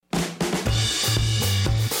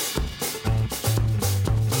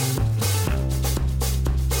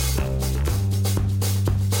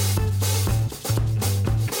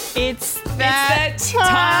It's It's that that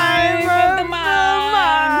time of the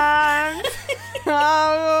month.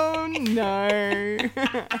 Oh no.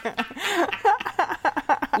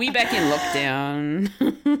 We back in lockdown.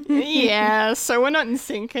 Yeah, so we're not in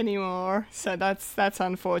sync anymore. So that's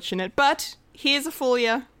unfortunate. But here's a full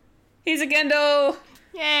year. Here's a Gendo.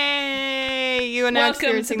 Yay! You are now Welcome to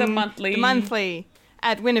experiencing the monthly. The monthly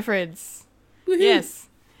at Winifred's. Woohoo. Yes.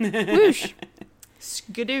 Whoosh.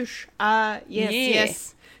 Skadoosh.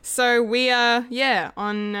 Yes. So we are,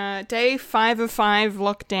 on day 5 of 5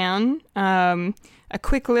 lockdown. A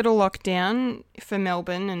quick little lockdown for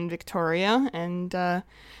Melbourne and Victoria, and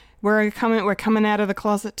we're coming out of the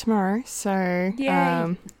closet tomorrow. So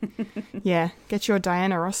Yay. get your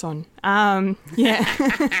Diana Ross on.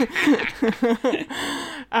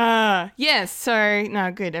 So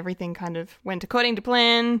no, good. Everything kind of went according to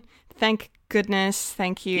plan. Thank goodness.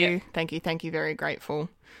 Thank you. Yep. Thank you. Very grateful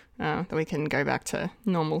that we can go back to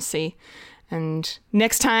normalcy. And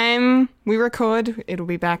next time we record, it'll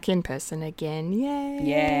be back in person again. Yay.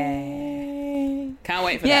 Yay. Can't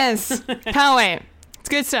wait for Yes. Can't wait. It's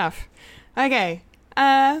good stuff. Okay.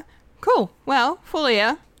 Cool. Well,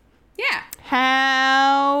 Fulia, Yeah.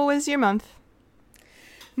 how was your month?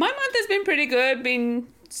 My month has been pretty good. Been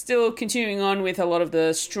still continuing on with a lot of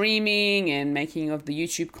the streaming and making of the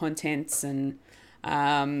YouTube contents and,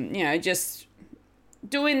 just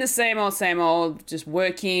doing the same old, just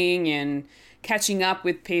working and catching up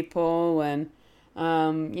with people. And,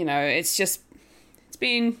 it's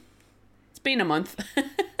been a month.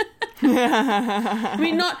 I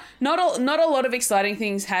mean, not a lot of exciting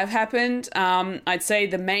things have happened. I'd say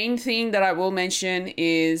the main thing that I will mention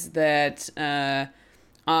is that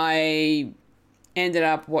I ended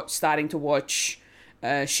up starting to watch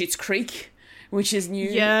Schitt's Creek, which is new.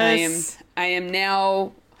 Yes. I am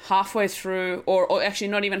now halfway through, or actually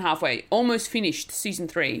not even halfway, almost finished season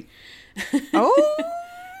 3. Oh.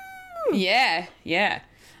 Yeah.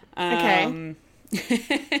 Okay.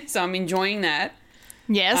 So I'm enjoying that.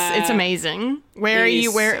 Yes, it's amazing. Where are it you?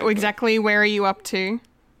 is Where so good. exactly? Where are you up to?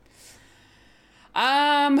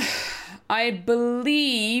 I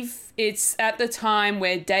believe it's at the time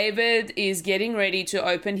where David is getting ready to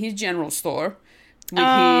open his general store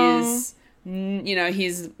with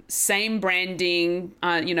his same branding,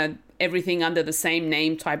 everything under the same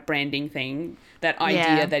name type branding thing, that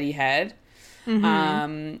idea that he had.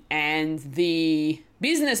 Mm-hmm. And the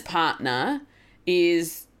business partner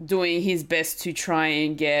is doing his best to try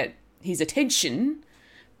and get his attention,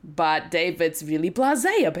 but David's really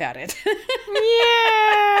blasé about it. Yeah.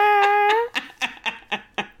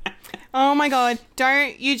 Oh my God!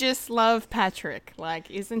 Don't you just love Patrick?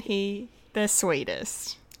 Like, isn't he the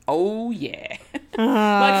sweetest? Oh yeah.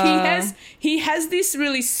 Like he has this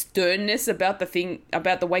really sternness about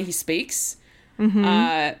the way he speaks.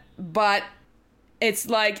 Mm-hmm. But it's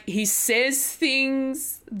like he says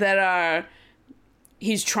things that are,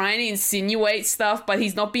 he's trying to insinuate stuff, but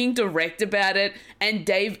he's not being direct about it. And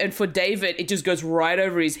for David, it just goes right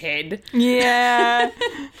over his head. Yeah.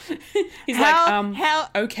 He's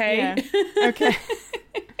okay. Yeah. Okay.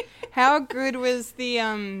 How good was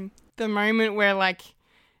the moment where like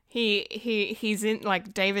he's in,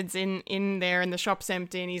 like, David's in there and the shop's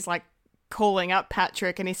empty and he's like calling up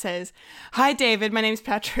Patrick and he says, "Hi David, my name's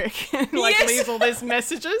Patrick," and like leaves all these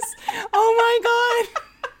messages. Oh my God.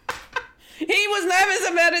 He was nervous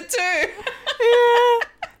about it too. Yeah.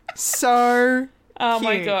 So Oh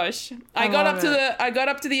my cute. gosh. I got up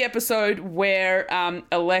to the episode where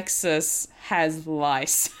Alexis has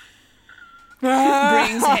lice.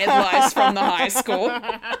 Brings head lice from the high school.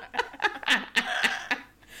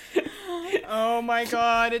 Oh my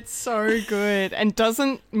God, it's so good. And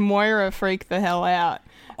doesn't Moira freak the hell out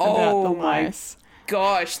about the lice?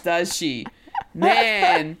 Gosh, does she?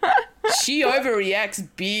 Man, she overreacts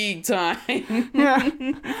big time.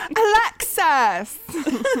 Alexis!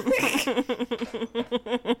 I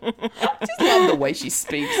just love the way she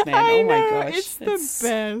speaks, man. I Oh my know, gosh. it's the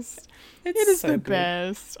best. It It's is so the good.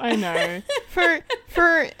 best. I know.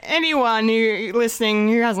 For anyone who listening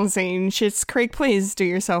who hasn't seen Schitt's Creek, please do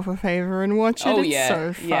yourself a favor and watch it. Oh it's yeah,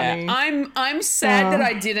 so funny. yeah. I'm sad that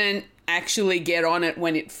I didn't actually get on it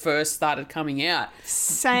when it first started coming out.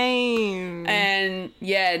 Same. And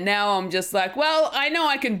yeah, now I'm just like, well, I know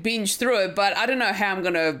I can binge through it, but I don't know how I'm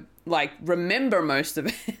gonna like remember most of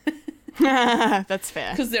it That's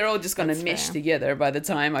fair. because they're all just gonna mesh fair. together by the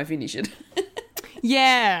time I finish it.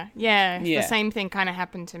 Yeah. Yeah. The same thing kind of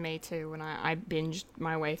happened to me too when I binged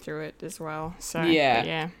my way through it as well. So Yeah. but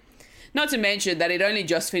yeah. Not to mention that it only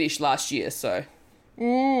just finished last year, so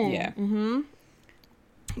yeah.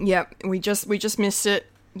 Yep, we just missed it,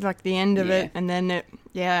 like the end of Yeah. it, and then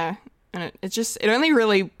Yeah. And it only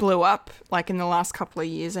really blew up like in the last couple of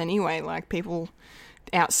years anyway. Like people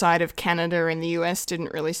outside of Canada and the US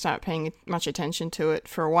didn't really start paying much attention to it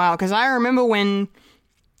for a while. Because I remember when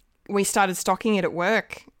we started stocking it at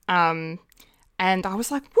work, and I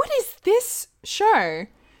was like, "What is this show?"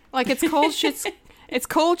 Like it's called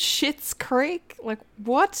Schitt's Creek. Like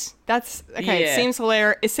what? That's okay. Yeah. It seems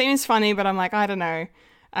hilarious. It seems funny, but I'm like, I don't know.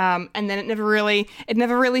 And then it never really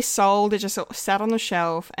sold. It just sort of sat on the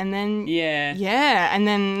shelf, and then and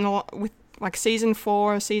then with like season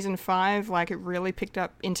 4, season 5, like it really picked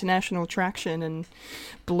up international traction and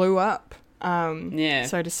blew up,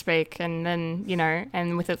 so to speak. And then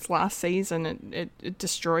and with its last season, it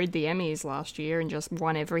destroyed the Emmys last year and just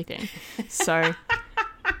won everything. So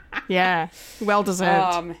yeah, well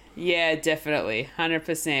deserved. Yeah, definitely,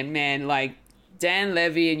 100%, man. Like Dan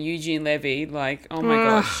Levy and Eugene Levy, like, oh my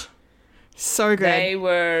gosh. So good. They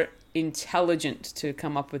were intelligent to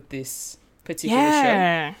come up with this particular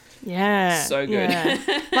show. Yeah. So good. Yeah.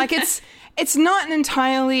 Like it's not an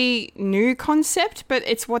entirely new concept, but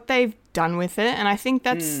it's what they've done with it. And I think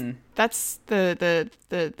that's the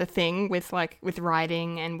thing with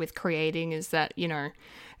writing and with creating is that, I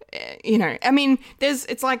mean,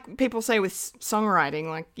 it's like people say with songwriting,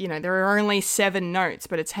 like, there are only 7 notes,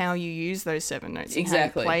 but it's how you use those 7 notes and how you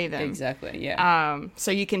play them. Exactly, yeah.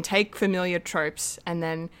 So you can take familiar tropes and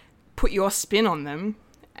then put your spin on them,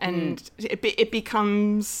 and it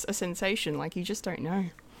becomes a sensation. Like, you just don't know.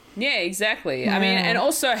 Yeah, exactly. Yeah. I mean, and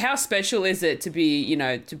also, how special is it to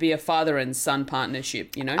be a father and son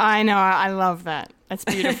partnership, I know. I love that. That's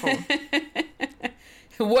beautiful.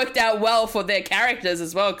 Worked out well for their characters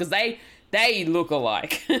as well, because they look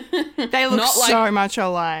alike. They look so much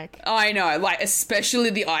alike. I know, like especially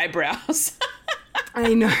the eyebrows.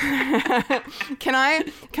 I know. Can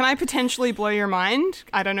I potentially blow your mind?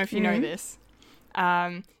 I don't know if you know this.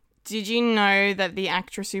 Did you know that the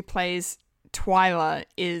actress who plays Twyla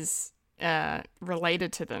is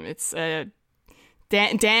related to them? It's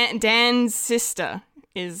Dan's sister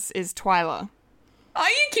is Twyla. Are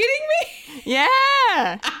you kidding me?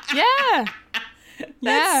 Yeah.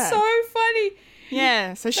 That's so funny.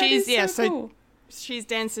 Yeah. So she's cool. She's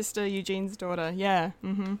Dan's sister, Eugene's daughter. Yeah.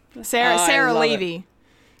 Mm-hmm. Sarah Levy.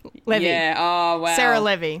 Yeah. Oh wow. Sarah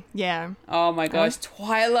Levy. Yeah. Oh my gosh,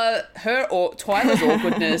 Twyla's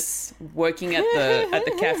awkwardness working at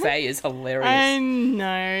the cafe is hilarious. I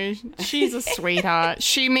know. She's a sweetheart.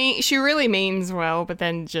 She really means well, but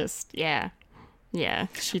then just yeah,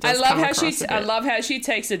 she does. I love how she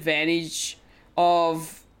takes advantage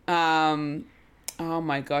of. Oh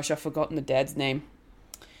my gosh, I've forgotten the dad's name.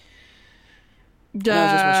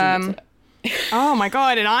 Oh my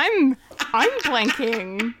god, and I'm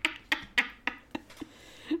blanking.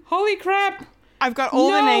 Holy crap! I've got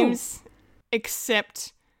all the names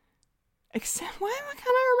except why can't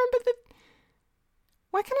I remember the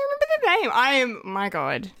name? I am, my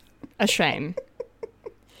god, ashamed.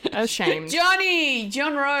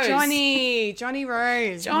 John Rose. Johnny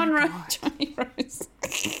Rose. Johnny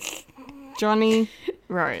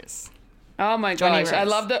Rose. Oh my gosh. I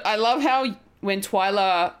love how when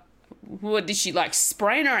Twyla, what did she, like,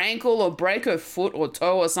 sprain her ankle or break her foot or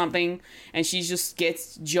toe or something, and she just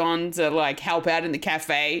gets John to, like, help out in the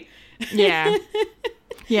cafe. Yeah.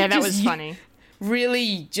 Yeah, that was funny.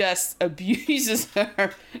 Really just abuses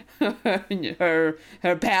her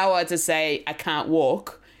power to say, I can't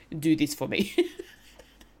walk. Do this for me.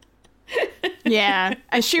 Yeah,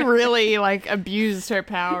 and she really like abused her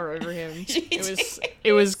power over him.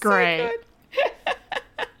 It was great.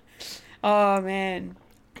 So oh man.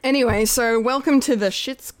 Anyway, so welcome to the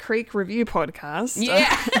Schitt's Creek review podcast. Yeah.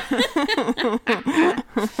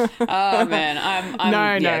 Oh man,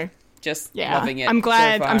 I'm just loving it. I'm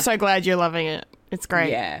glad. So far. I'm so glad you're loving it. It's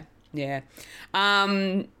great. Yeah.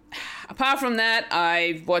 Apart from that,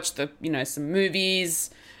 I've watched some movies.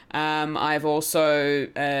 I also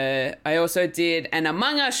did an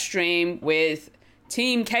Among Us stream with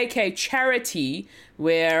Team KK Charity,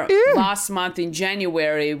 where last month in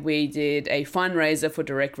January we did a fundraiser for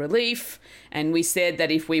Direct Relief, and we said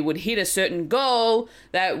that if we would hit a certain goal,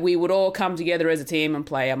 that we would all come together as a team and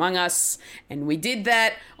play Among Us, and we did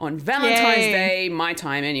that on Valentine's Day, my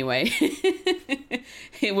time anyway.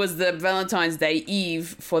 It was the Valentine's Day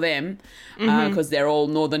Eve for them, because they're all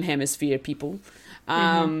Northern Hemisphere people.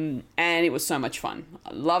 And it was so much fun.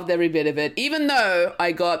 I loved every bit of it, even though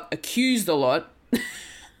I got accused a lot.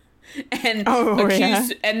 And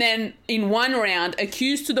and then in one round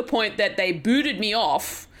accused to the point that they booted me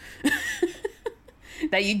off.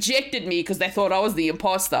 They ejected me because they thought I was the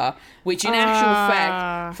imposter, which in actual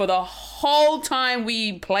fact, for the whole time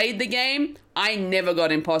we played the game, I never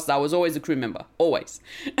got imposter. I was always a crew member. Always.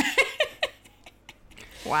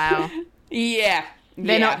 Wow. Yeah.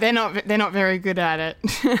 They're not very good at it.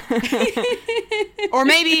 or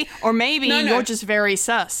maybe No. you're just very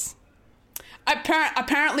sus.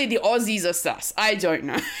 Apparently the Aussies are sus. I don't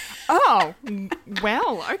know. Oh,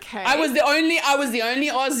 well, okay. I was the only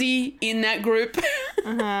Aussie in that group.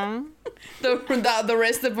 Uh-huh. The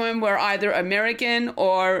rest of them were either American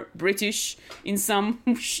or British in some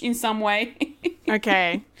way.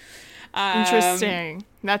 Okay. Interesting.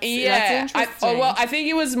 That's interesting. I think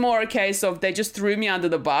it was more a case of they just threw me under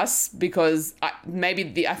the bus because I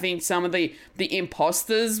think some of the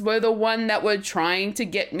imposters were the one that were trying to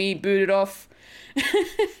get me booted off.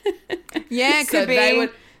 Yeah, it could be.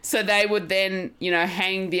 So they would then,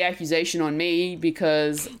 hang the accusation on me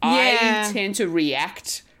because I tend to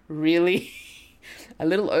react really a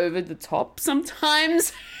little over the top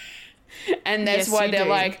sometimes. And that's why they're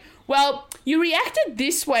like, well, you reacted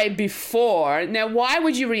this way before. Now, why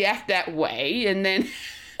would you react that way? And then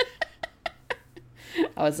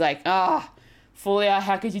I was like, Fulia,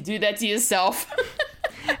 how could you do that to yourself?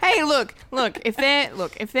 Hey, look, if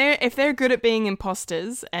they're good at being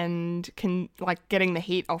imposters and can like getting the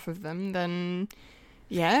heat off of them, then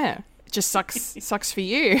yeah, it just sucks for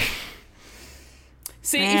you.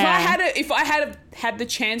 See, if I had the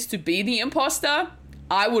chance to be the imposter,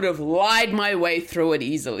 I would have lied my way through it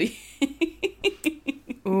easily.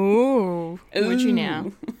 Ooh. Would you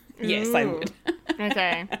now? Yes, I would.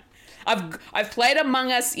 Okay. I've played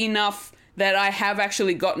Among Us enough that I have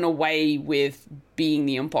actually gotten away with being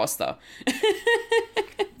the imposter.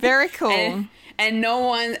 Very cool. And no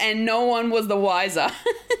one was the wiser.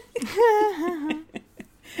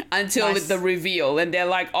 Until the reveal, and they're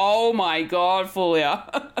like, "Oh my god, Fulia."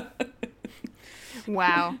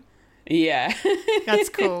 Wow. Yeah. That's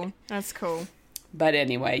cool. But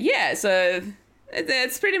anyway, yeah, so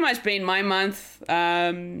it's pretty much been my month.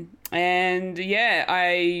 And yeah,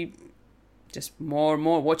 I just more and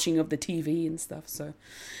more watching of the TV and stuff. So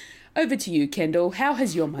over to you, Kendall. How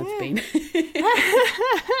has your month been?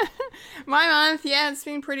 My month, it's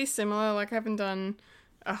been pretty similar. Like I haven't done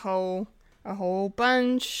a whole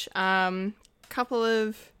bunch. Couple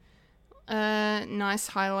of nice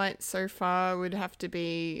highlights so far would have to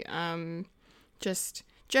be just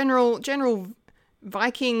general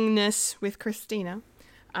Vikingness with Christina.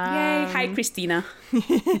 Yay! Hi, Christina.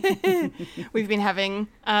 We've been having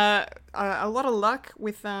a lot of luck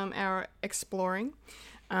with our exploring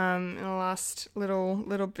in the last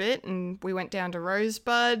little bit, and we went down to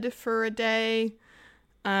Rosebud for a day,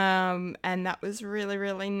 and that was really,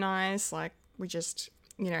 really nice. Like we just,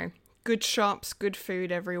 good shops, good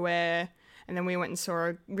food everywhere, and then we went and saw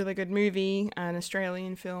a really good movie, an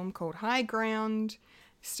Australian film called High Ground,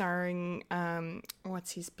 starring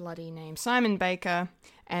what's his bloody name, Simon Baker,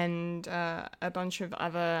 and a bunch of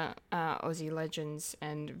other Aussie legends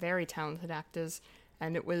and very talented actors,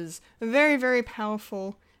 and it was a very, very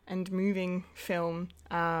powerful and moving film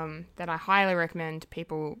that I highly recommend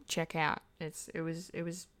people check out. It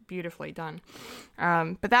was beautifully done,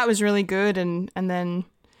 but that was really good, and then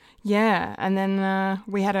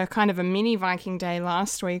we had a kind of a mini Viking day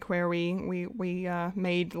last week where we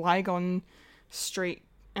made Lygon Street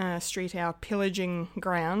our pillaging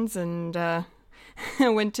grounds, and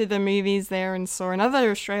went to the movies there and saw another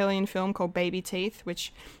Australian film called Baby Teeth,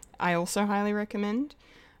 which I also highly recommend.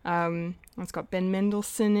 It's got Ben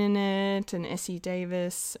Mendelsohn in it, and Essie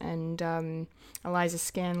Davis, and Eliza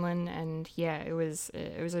Scanlon, and it was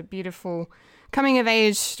a beautiful coming of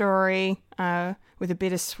age story with a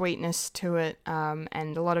bit of sweetness to it,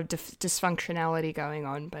 and a lot of dysfunctionality going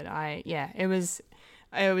on. But it was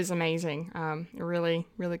amazing. A really,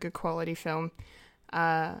 really good quality film. So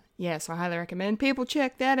I highly recommend people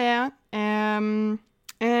check that out.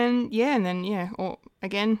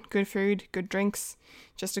 Again, good food, good drinks,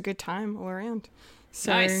 just a good time all around.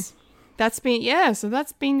 So nice. That's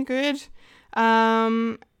been good.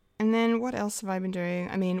 And then what else have I been doing?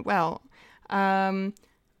 I mean,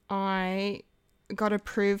 I got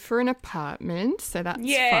approved for an apartment, so that's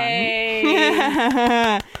Yay!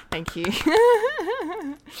 fun. Thank you.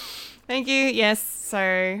 Thank you. Yes,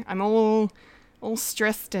 so I'm all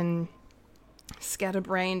stressed and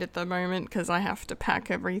scatterbrained at the moment because I have to pack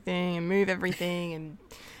everything and move everything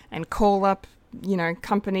and call up,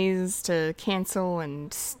 companies to cancel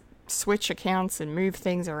and switch accounts and move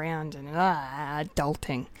things around and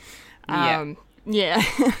adulting. Yeah.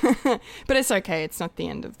 But it's okay. It's not the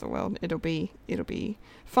end of the world. It'll be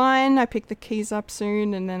fine. I pick the keys up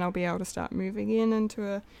soon, and then I'll be able to start moving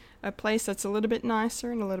into a place that's a little bit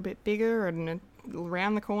nicer and a little bit bigger and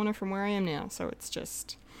around the corner from where I am now. So it's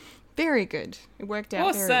just very good. It worked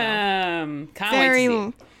out very well. Awesome. Can't wait to see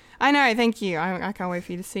it. I know, thank you. I can't wait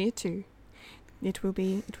for you to see it too. It will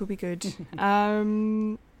be good.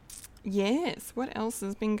 Yes, what else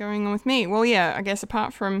has been going on with me? Well, yeah, I guess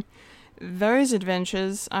apart from those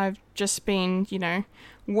adventures, I've just been,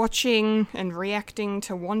 watching and reacting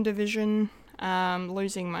to WandaVision,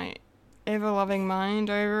 losing my ever-loving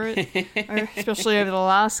mind over it, especially over the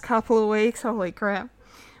last couple of weeks. Holy crap.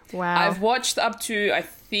 Wow. I've watched up to, I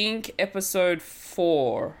think, episode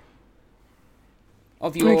 4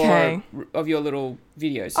 of your little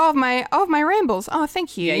videos. Of my rambles. Oh,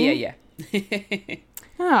 thank you. Yeah.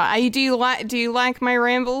 Do you like my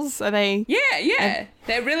rambles? Are they? Yeah.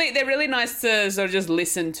 They're really nice to sort of just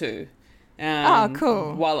listen to.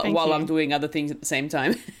 Cool. While I'm doing other things at the same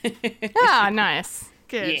time. Nice.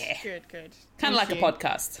 Good. Yeah. Good. Kind of like a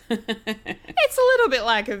podcast. It's a little bit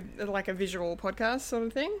like a visual podcast sort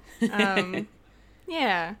of thing.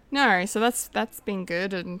 Yeah. No. So that's been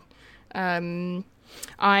good, and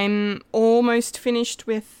I'm almost finished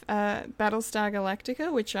with Battlestar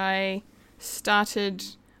Galactica, which I started.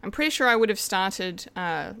 I'm pretty sure I would have started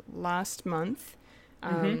last month.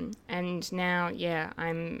 And now,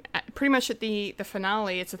 I'm pretty much at the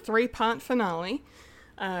finale. It's a 3-part finale,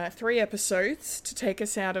 3 episodes to take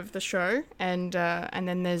us out of the show, and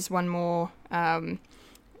then there's one more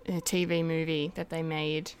TV movie that they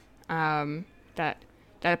made that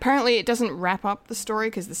apparently it doesn't wrap up the story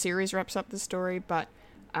because the series wraps up the story, but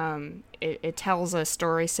it tells a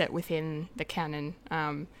story set within the canon.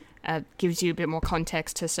 Gives you a bit more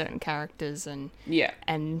context to certain characters and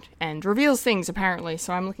reveals things apparently.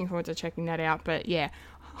 So I'm looking forward to checking that out. But yeah,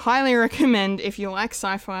 highly recommend if you like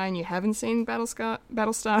sci-fi and you haven't seen Battlestar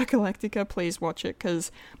Galactica, please watch it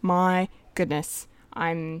because my goodness,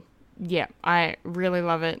 I really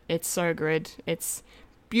love it. It's so good. It's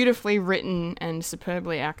beautifully written and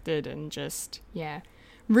superbly acted and just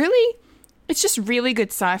really. It's just really good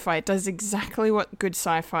sci-fi. It does exactly what good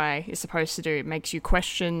sci-fi is supposed to do. It makes you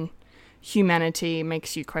question humanity,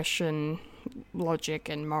 makes you question logic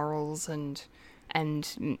and morals and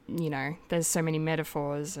there's so many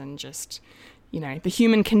metaphors and just, the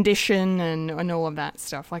human condition and all of that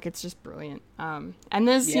stuff. Like, it's just brilliant. And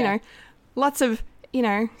there's, lots of,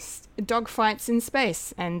 dogfights in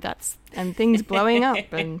space and things blowing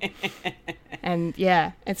up and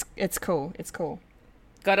yeah, it's cool. It's cool.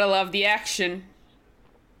 Gotta love the action.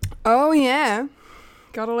 Oh, yeah.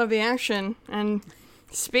 Gotta love the action. And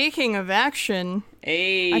speaking of action,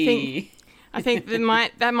 hey. I think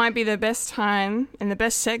that might be the best time and the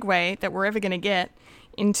best segue that we're ever going to get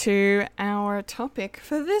into our topic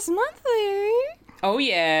for this month. Oh,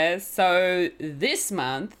 yeah. So this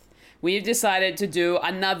month, we've decided to do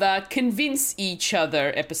another Convince Each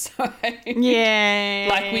Other episode. Yeah.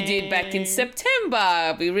 Like we did back in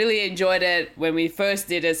September. We really enjoyed it when we first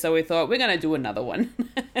did it, so we thought we're going to do another one.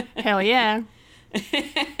 Hell yeah.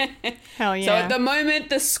 Hell yeah. So at the moment,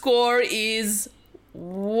 the score is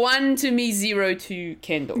 1 to me, 0 to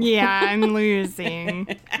Kendall. Yeah, I'm losing.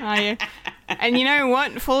 And you know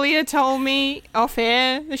what? Fulia told me off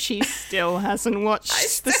air that she still hasn't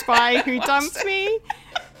watched The Spy Who Dumped Me.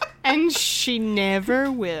 And she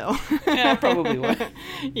never will. Yeah, probably will.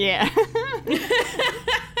 Yeah.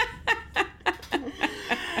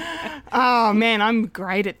 Oh, man, I'm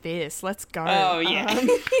great at this. Let's go. Oh, yeah.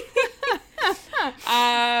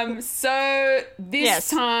 So this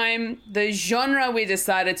time, the genre we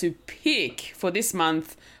decided to pick for this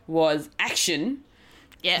month was action.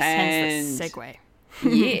 Yes, hence the segue.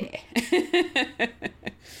 Yeah.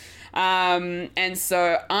 And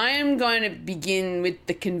so I'm going to begin with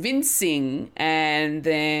the convincing, and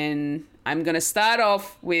then I'm going to start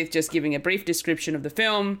off with just giving a brief description of the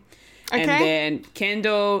film. Okay. And then,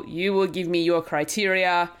 Kendall, you will give me your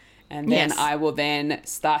criteria, and then I will then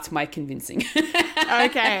start my convincing.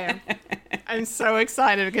 Okay. I'm so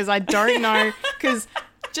excited because I don't know, because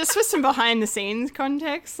just for some behind the scenes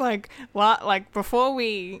context, like before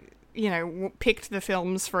we, picked the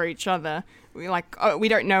films for each other, we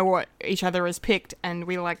don't know what each other has picked, and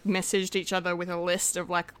we messaged each other with a list of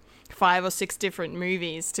 5 or 6 different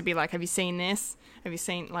movies to be like, have you seen this? Have you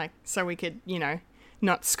seen so we could,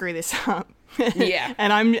 not screw this up. Yeah.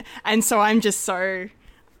 and so I'm just so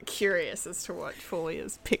curious as to what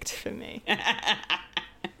Fulia's picked for me.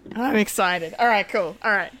 I'm excited. All right, cool.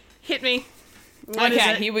 All right, hit me. What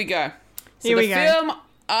okay, here we go. So the film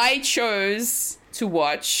I chose to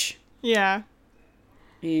watch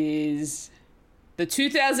is the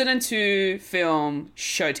 2002 film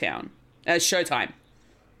Showtime. Showtime.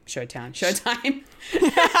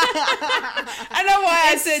 I know why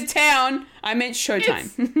I said town. I meant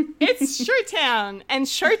Showtime. It's Showtown and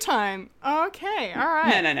Showtime. Okay, all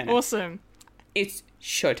right. No. Awesome. It's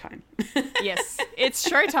Showtime. Yes, it's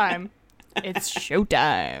Showtime. It's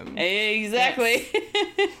Showtime. Exactly.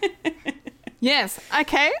 Yes.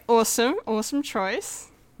 Okay. Awesome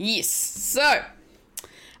choice. Yes. So,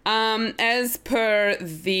 as per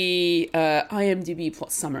the IMDb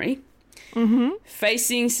plot summary,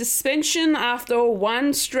 facing suspension after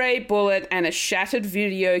one stray bullet and a shattered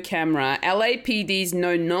video camera, LAPD's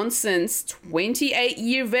no-nonsense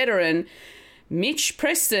 28-year veteran Mitch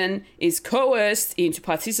Preston is coerced into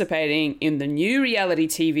participating in the new reality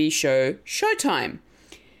TV show Showtime.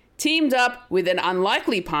 Teamed up with an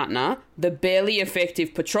unlikely partner, the barely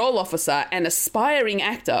effective patrol officer and aspiring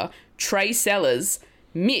actor Trey Sellers,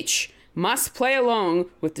 Mitch must play along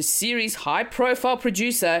with the series' high-profile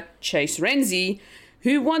producer Chase Renzi,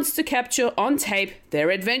 who wants to capture on tape their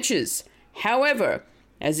adventures. However,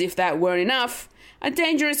 as if that weren't enough, a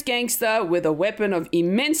dangerous gangster with a weapon of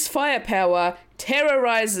immense firepower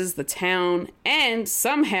terrorizes the town, and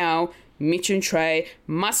somehow Mitch and Trey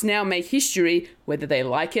must now make history whether they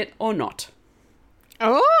like it or not.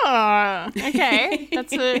 Oh, okay.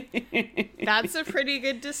 That's a pretty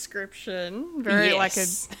good description. Very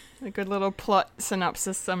Yes. like a good little plot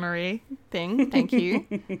synopsis summary thing. Thank you.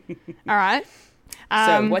 All right.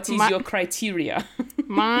 So what is your criteria?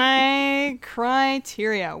 My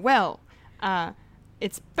criteria. Well,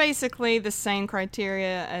 it's basically the same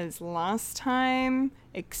criteria as last time,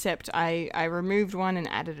 except I removed one and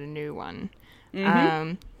added a new one.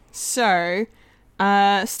 So,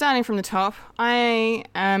 starting from the top, I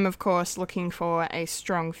am, of course, looking for a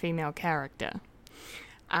strong female character.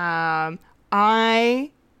 I'm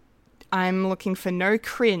looking for no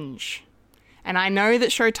cringe. And I know that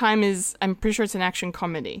Showtime I'm pretty sure it's an action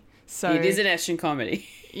comedy. So It is an action comedy.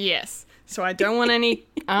 yes. So I don't want any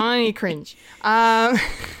cringe. No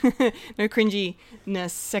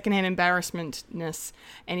cringiness, secondhand embarrassmentness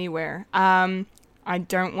anywhere. I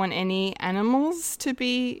don't want any animals to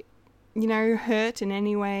be, hurt in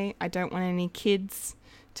any way. I don't want any kids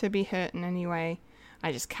to be hurt in any way.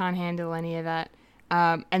 I just can't handle any of that.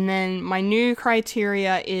 And then my new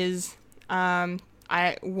criteria is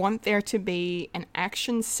I want there to be an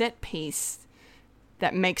action set piece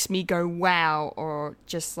that makes me go wow or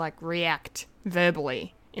just like react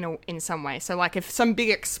verbally in some way. So like if some big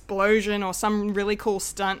explosion or some really cool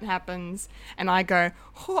stunt happens and I go,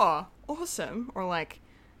 oh, awesome, or like,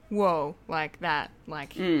 whoa, like that,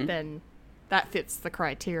 like then that fits the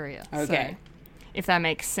criteria. Okay. So, if that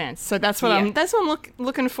makes sense. So that's what I'm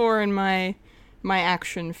looking for in my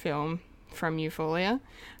action film from Euphoria.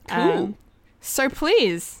 Cool. So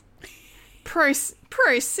please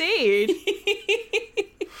proceed.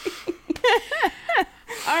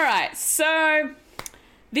 All right, so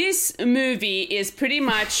this movie is pretty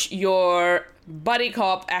much your buddy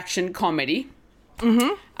cop action comedy.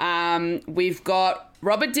 We've got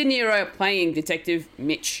Robert De Niro playing Detective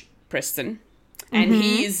Mitch Preston, and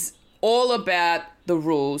he's all about the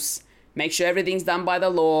rules. Make sure everything's done by the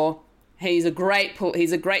law. He's a great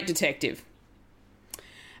detective.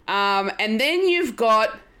 And then you've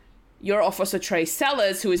got your officer Trey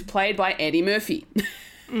Sellers, who is played by Eddie Murphy.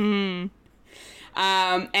 And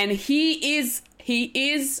he is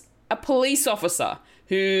a police officer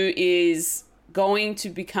who is he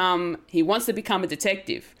wants to become a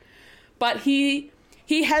detective. But he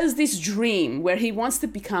has this dream where he wants to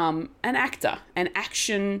become an actor, an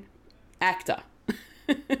action actor.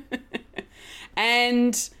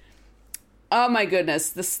 And oh my goodness,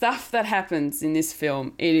 the stuff that happens in this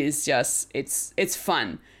film, it is just, it's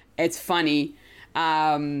fun. It's funny.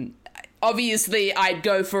 Obviously, I'd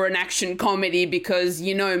go for an action comedy because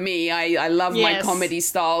you know me, I love my comedy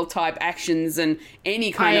style type actions and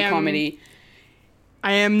any kind of comedy.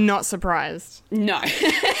 I am not surprised. No.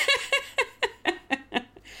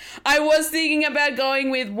 I was thinking about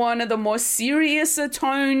going with one of the more serious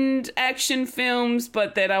toned action films,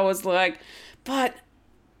 but then I was like, but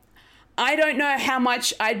I don't know how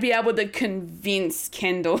much I'd be able to convince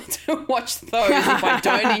Kendall to watch those if I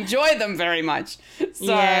don't enjoy them very much. So,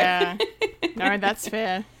 yeah. No, that's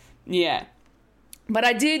fair. Yeah. But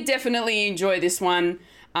I did definitely enjoy this one.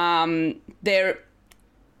 There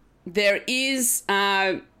is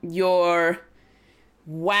your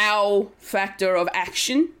wow factor of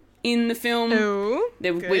action in the film. Ooh,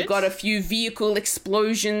 We've got a few vehicle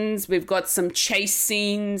explosions. We've got some chase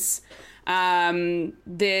scenes.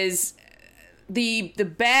 There's the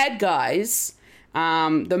bad guys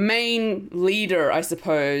the main leader, I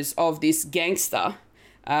suppose, of this gangster,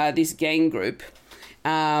 this gang group,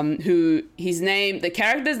 the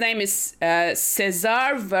character's name is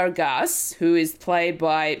Cesar Vargas, who is played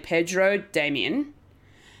by Pedro Damian.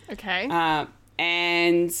 Okay.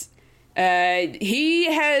 And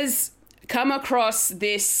he has come across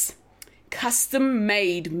this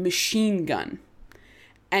custom-made machine gun,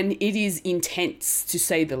 and it is intense, to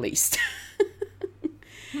say the least.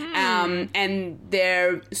 And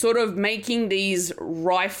they're sort of making these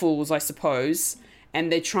rifles, I suppose,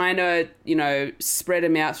 and they're trying to, spread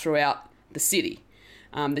them out throughout the city.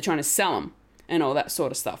 They're trying to sell them and all that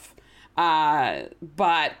sort of stuff.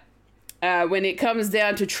 But when it comes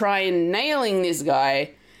down to trying nailing this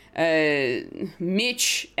guy,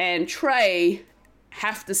 Mitch and Trey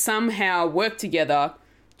have to somehow work together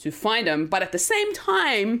to find him, but at the same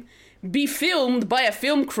time be filmed by a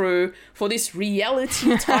film crew for this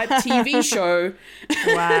reality type TV show.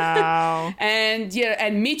 Wow. And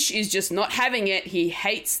Mitch is just not having it. He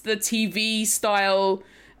hates the TV style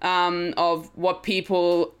of what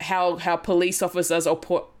how police officers are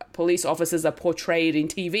portrayed in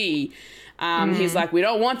TV. He's like, we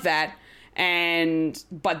don't want that.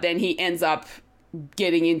 But then he ends up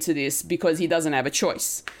getting into this because he doesn't have a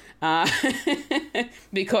choice.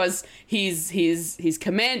 Because his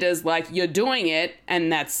commander's like, you're doing it,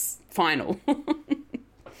 and that's final.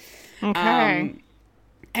 Okay.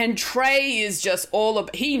 And Trey is just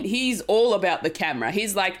he's all about the camera.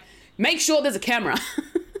 He's like, make sure there's a camera.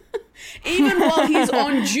 Even while he's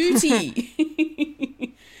on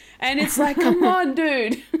duty. And it's like, come on,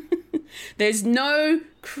 dude. There's no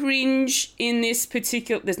cringe in this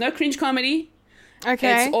there's no cringe comedy.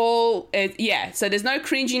 Okay. It's all, so there's no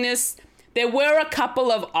cringiness. There were a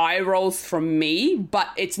couple of eye rolls from me, but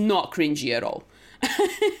it's not cringy at all.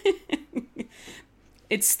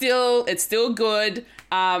 It's still good.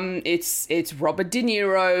 It's Robert De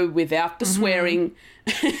Niro without the swearing.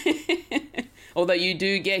 Although you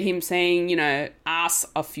do get him saying, ass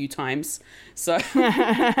a few times. So.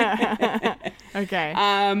 Okay.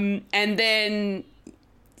 And then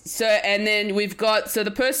we've got,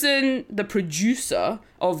 the producer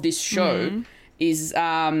of this show is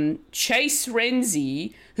Chase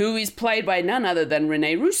Renzi, who is played by none other than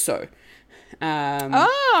Rene Russo.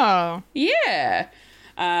 Yeah.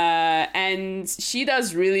 And she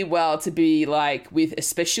does really well to be like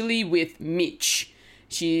especially with Mitch.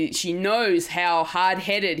 She knows how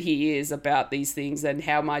hard-headed he is about these things and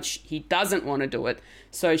how much he doesn't want to do it.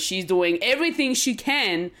 So she's doing everything she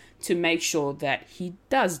can to make sure that he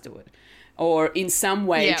does do it, or in some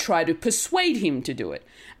way try to persuade him to do it.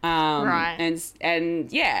 Right. And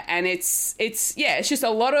it's just a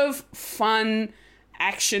lot of fun,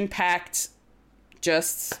 action-packed,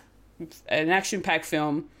 just an action-packed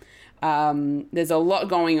film. There's a lot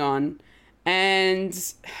going on, and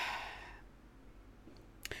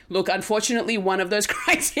look, unfortunately, one of those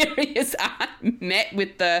criteria aren't met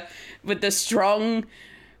with the strong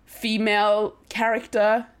female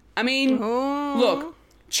character. I mean, look,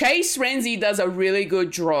 Chase Renzi does a really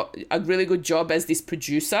good job as this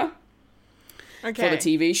producer for the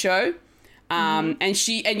TV show,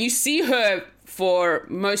 and you see her for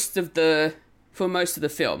most of the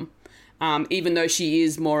film, even though she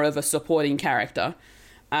is more of a supporting character,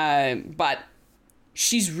 but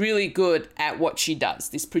she's really good at what she does.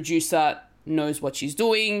 This producer knows what she's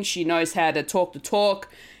doing. She knows how to talk the talk,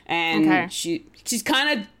 and she's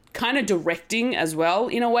kind of directing as well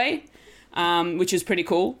in a way, which is pretty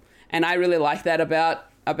cool. And I really like that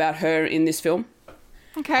about her in this film.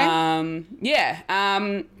 Okay.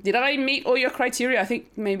 Did I meet all your criteria? I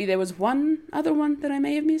think maybe there was one other one that I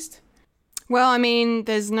may have missed. Well, I mean,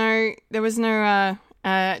 there was no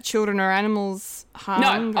children or animals harmed.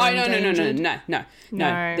 No.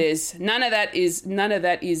 No. There's none of that is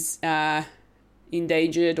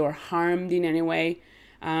endangered or harmed in any way.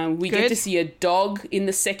 We get to see a dog in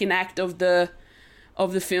the second act of the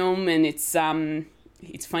film, and it's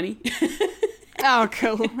funny. Oh,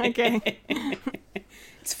 cool. Okay.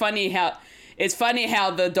 It's funny how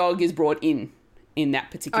the dog is brought in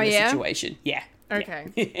that particular situation. Yeah. Okay.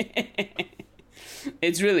 Yeah.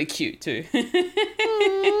 It's really cute too.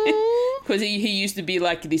 Because he used to be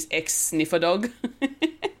like this ex-sniffer dog.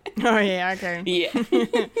 Oh yeah, okay. Yeah.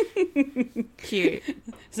 Cute.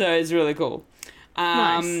 So it's really cool.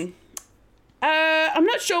 Nice. I'm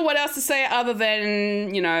not sure what else to say other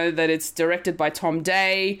than, that it's directed by Tom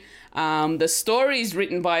Day. The story is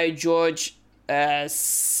written by George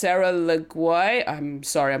Saralaguai. I'm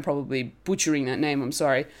sorry, I'm probably butchering that name. I'm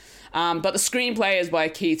sorry. But the screenplay is by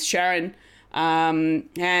Keith Sharon. And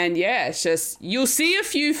yeah, it's just you'll see a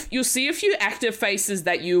few actor faces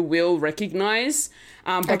that you will recognize,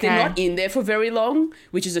 but they're not in there for very long,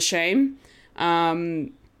 which is a shame.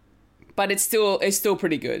 But it's still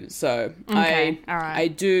pretty good. So All right. I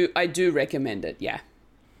do recommend it. Yeah.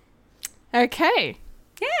 Okay.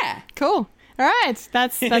 Yeah. Cool. All right.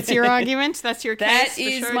 That's your argument. That's your case.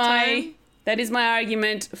 That is my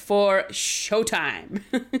argument for Showtime.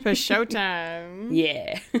 For Showtime.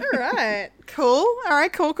 Yeah. All right. Cool. All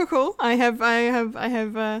right. Cool. I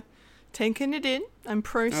have taken it in. I'm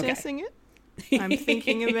processing it. I'm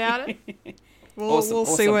thinking about it. We'll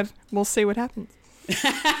see what happens. This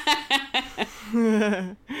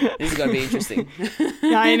is gonna be interesting.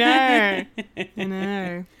 I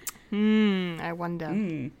know. I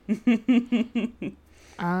wonder.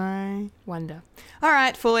 I wonder. All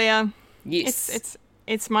right, Fulia. Yes.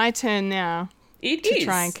 It's my turn now. It to is.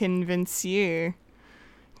 try and convince you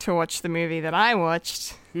to watch the movie that I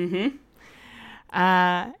watched. Mm-hmm.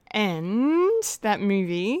 And that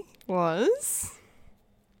movie was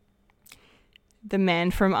The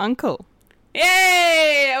Man from U.N.C.L.E.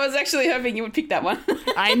 Yay! I was actually hoping you would pick that one.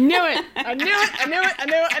 I knew it. And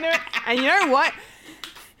you know what?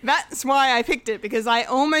 That's why I picked it, because I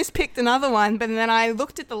almost picked another one, but then I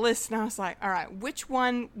looked at the list and I was like, all right, which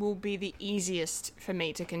one will be the easiest for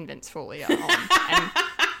me to convince Fulia on? And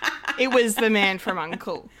it was The Man from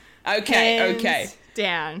U.N.C.L.E. Okay. Hands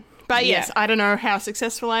down. But Yeah. yes, I don't know how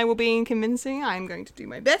successful I will be in convincing. I'm going to do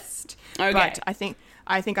my best. Okay. But I think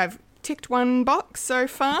I've ticked one box so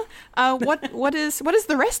far. What is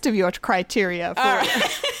the rest of your criteria for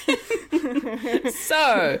it?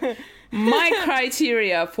 So, my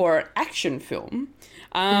criteria for action film,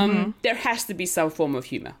 there has to be some form of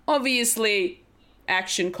humor. Obviously,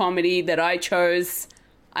 action comedy that I chose,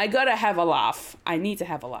 I gotta have a laugh. I need to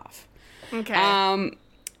have a laugh. Okay.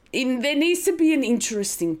 There needs to be an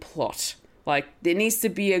interesting plot. Like, there needs to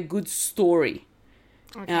be a good story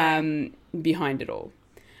behind it all.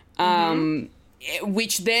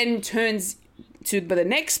 Which then turns to, but the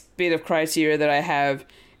next bit of criteria that I have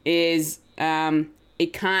is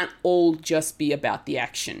it can't all just be about the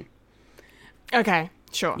action. Okay,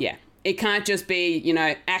 sure. Yeah. It can't just be,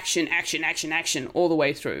 action all the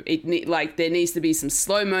way through. There needs to be some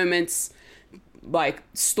slow moments, like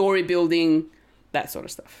story building, that sort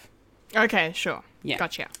of stuff. Okay, sure. Yeah.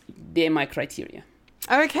 Gotcha. They're my criteria.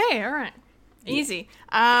 Okay, all right. Easy.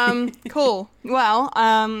 Cool. Well,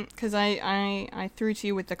 because I threw to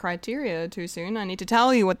you with the criteria too soon, I need to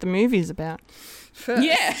tell you what the movie's about first.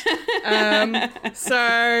 Yeah.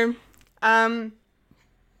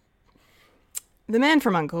 The Man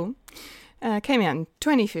from U.N.C.L.E. Came out in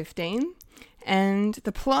 2015, and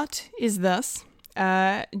the plot is thus.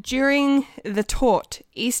 During the taut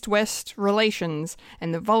East-West relations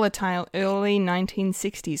and the volatile early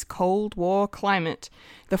 1960s Cold War climate,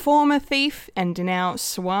 the former thief and now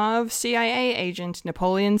suave CIA agent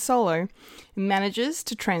Napoleon Solo manages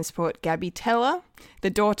to transport Gabby Teller, the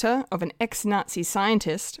daughter of an ex-Nazi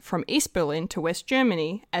scientist, from East Berlin to West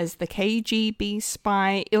Germany as the KGB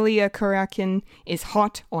spy Ilya Kuryakin is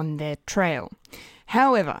hot on their trail.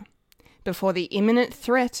 However, before the imminent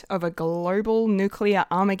threat of a global nuclear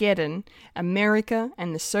Armageddon, America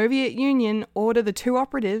and the Soviet Union order the two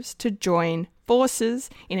operatives to join forces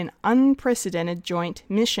in an unprecedented joint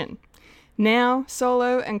mission. Now,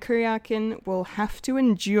 Solo and Kuryakin will have to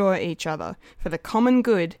endure each other for the common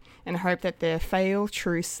good and hope that their failed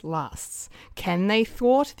truce lasts. Can they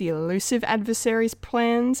thwart the elusive adversary's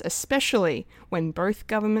plans, especially when both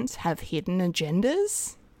governments have hidden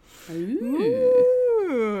agendas? Ooh.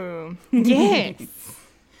 Yes.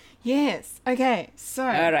 Yes. Okay. So.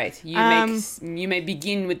 All right. You may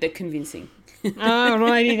begin with the convincing.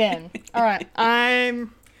 Alrighty then. All right. I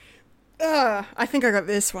think I got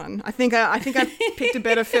this one. I think I picked a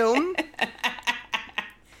better film.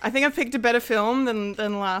 I think I picked a better film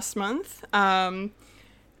than last month.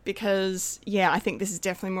 Because I think this is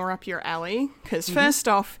definitely more up your alley. Because first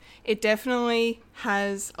off, it definitely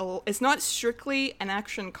has it's not strictly an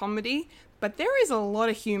action comedy, but there is a lot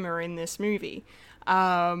of humor in this movie.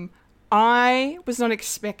 I was not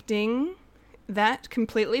expecting that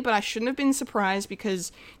completely, but I shouldn't have been surprised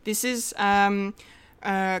because this is co-written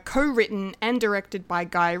and directed by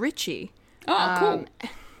Guy Ritchie. Oh, cool.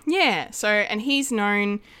 Yeah, and he's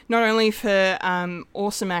known not only for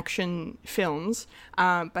awesome action films,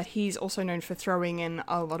 but he's also known for throwing in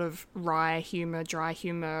a lot of wry humor, dry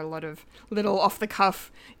humor, a lot of little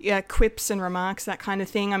off-the-cuff quips and remarks, that kind of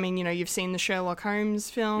thing. I mean, you've seen the Sherlock Holmes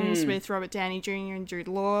films with Robert Downey Jr. and Jude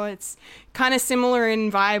Law. It's kind of similar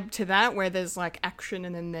in vibe to that, where there's like action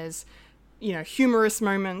and then there's humorous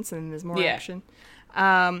moments, and there's more Yeah. action.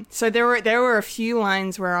 So there were a few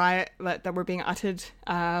lines where that were being uttered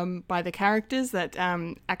by the characters that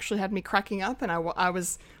actually had me cracking up, and I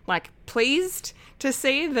was like pleased to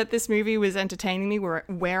see that this movie was entertaining me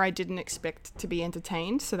where I didn't expect to be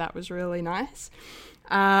entertained. So that was really nice.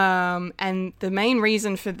 And the main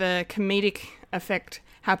reason for the comedic effect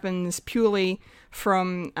happens purely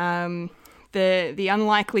from the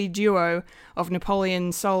unlikely duo of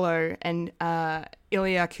Napoleon Solo and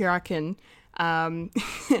Ilya Kuryakin.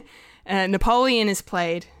 Napoleon is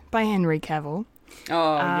played by Henry Cavill.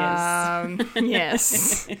 Oh,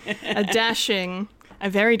 yes. Yes. A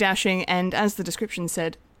very dashing, and as the description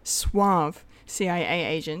said, suave CIA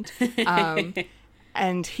agent.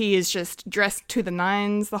 And he is just dressed to the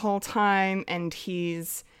nines the whole time, and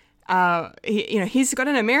he's got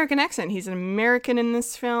an American accent. He's an American in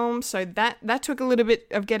this film, so that took a little bit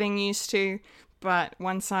of getting used to. But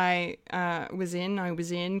once I was in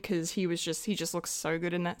because he just looks so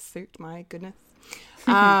good in that suit. My goodness.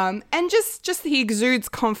 And just he exudes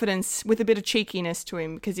confidence with a bit of cheekiness to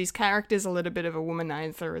him, because his character's a little bit of a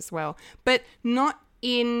womanizer as well, but not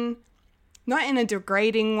in a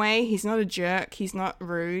degrading way. He's not a jerk. He's not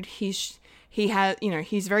rude. He's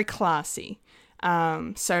very classy.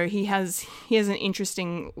 So he has an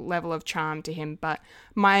interesting level of charm to him. But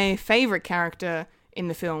my favorite character in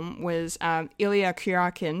the film was Ilya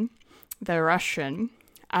Kuryakin, the Russian,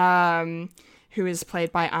 who is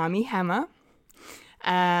played by Armie Hammer.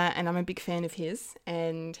 And I'm a big fan of his.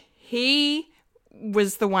 And he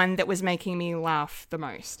was the one that was making me laugh the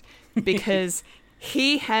most, because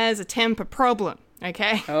he has a temper problem,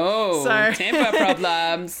 okay? Oh, so, temper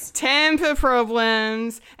problems. Temper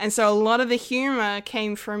problems. And so a lot of the humor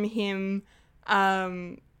came from him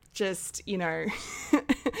having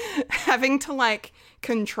to, like,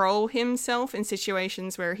 control himself in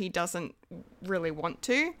situations where he doesn't really want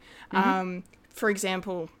to. For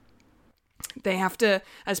example, they have to,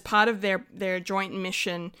 as part of their joint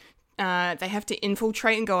mission, they have to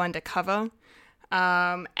infiltrate and go undercover.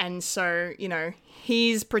 And so,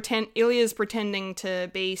 Ilya's pretending to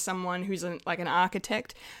be someone who's like an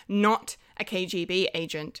architect, not a KGB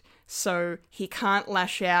agent. So he can't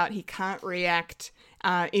lash out, he can't react,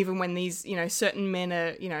 even when these, certain men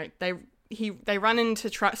are, they run into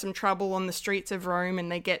some trouble on the streets of Rome,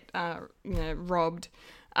 and they get, robbed.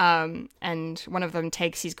 And one of them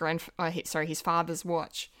takes his father's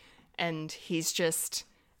watch, and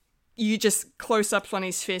you just close ups on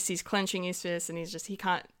his fist, he's clenching his fist, and he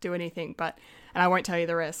can't do anything, and I won't tell you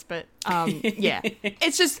the rest, but, yeah,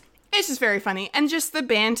 it's just very funny. And just the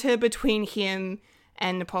banter between him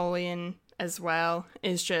and Napoleon as well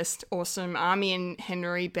is just awesome. Armie and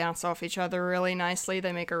Henry bounce off each other really nicely.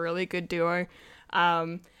 They make a really good duo.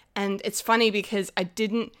 And it's funny because I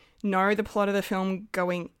didn't know the plot of the film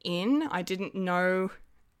going in. I didn't know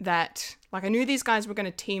that, I knew these guys were going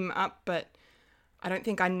to team up, but I don't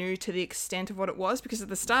think I knew to the extent of what it was, because at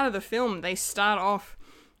the start of the film, they start off,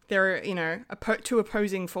 they're, two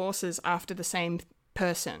opposing forces after the same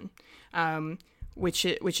person, which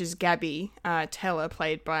is Gabby Teller,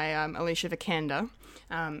 played by Alicia Vikander,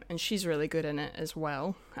 and she's really good in it as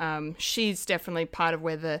well. She's definitely part of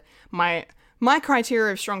where my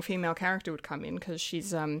criteria of strong female character would come in, because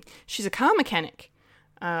she's a car mechanic,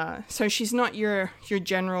 so she's not your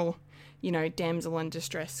general, damsel in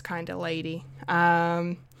distress kind of lady.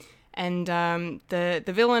 And the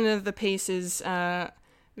villain of the piece is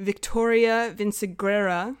Victoria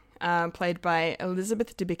Vinciguerra, played by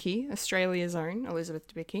Elizabeth Debicki, Australia's own Elizabeth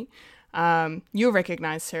Debicki. You'll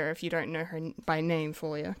recognize her if you don't know her by name,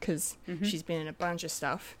 Fulia, because she's been in a bunch of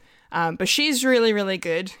stuff. But she's really, really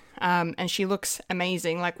good, and she looks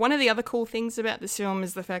amazing. Like, one of the other cool things about this film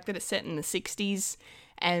is the fact that it's set in the 60s,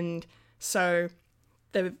 and so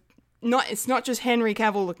it's not just Henry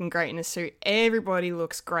Cavill looking great in a suit. Everybody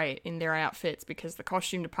looks great in their outfits, because the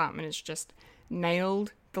costume department has just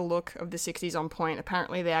nailed the look of the 60s on point.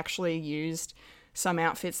 Apparently, they actually used some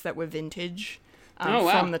outfits that were vintage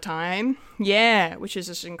from the time. Yeah, which is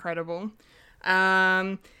just incredible.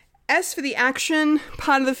 As for the action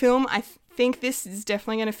part of the film, I think this is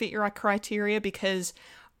definitely going to fit your criteria, because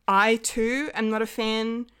I, too, am not a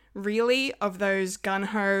fan, really, of those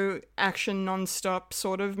gun-ho action non-stop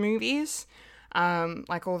sort of movies.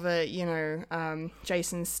 Like all the,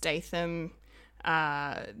 Jason Statham,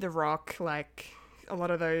 The Rock, like a lot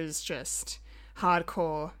of those just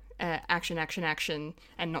hardcore action,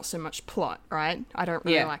 and not so much plot, right? I don't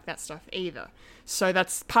really like that stuff either. So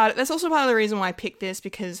that's also part of the reason why I picked this,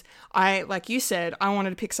 because like you said, I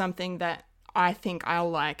wanted to pick something that I think I'll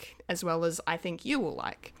like as well as I think you will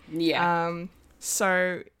like. Yeah.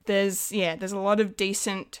 So there's a lot of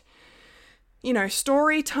decent,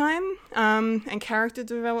 story time and character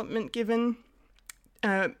development given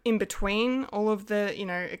in between all of the,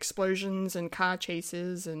 explosions and car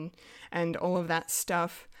chases and all of that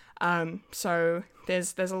stuff. So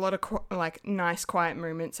there's a lot of nice quiet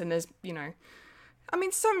moments, and there's,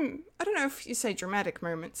 some, I don't know if you say dramatic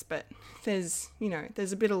moments, but there's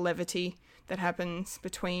a bit of levity that happens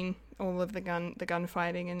between all of the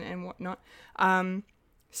gunfighting and whatnot.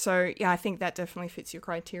 So yeah, I think that definitely fits your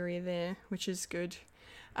criteria there, which is good.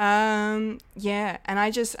 And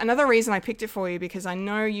another reason I picked it for you, because I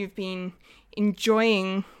know you've been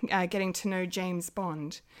enjoying getting to know James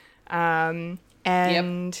Bond. And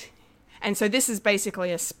so this is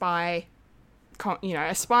basically a spy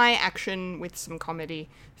action with some comedy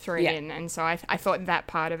thrown in. And so I thought that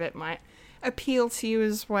part of it might appeal to you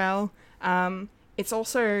as well. It's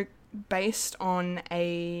also based on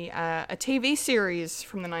a TV series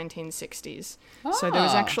from the 1960s. Oh. So there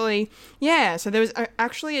was actually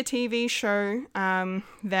a TV show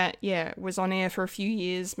that was on air for a few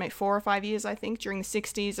years, maybe 4 or 5 years, I think, during the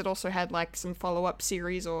 60s. It also had some follow-up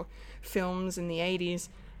series or films in the 80s.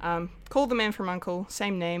 Called The Man from U.N.C.L.E.,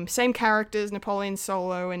 same name, same characters. Napoleon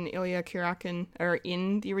Solo and Ilya Kuryakin are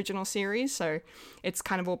in the original series, so it's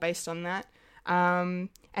kind of all based on that.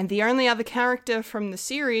 And the only other character from the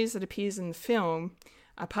series that appears in the film,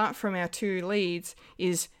 apart from our two leads,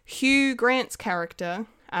 is Hugh Grant's character,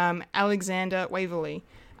 Alexander Waverly.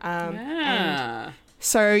 And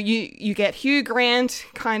so you get Hugh Grant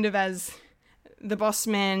kind of as the boss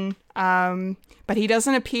man, but he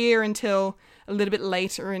doesn't appear until a little bit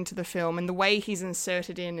later into the film, and the way he's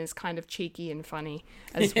inserted in is kind of cheeky and funny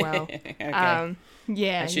as well. Okay. I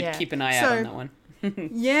should keep an eye out on that one.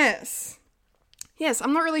 Yes,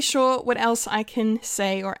 I'm not really sure what else I can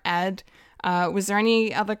say or add. Was there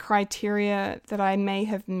any other criteria that I may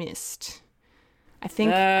have missed? I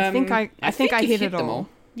think I hit it all.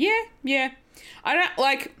 Yeah. I don't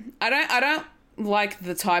like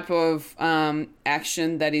the type of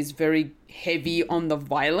action that is very heavy on the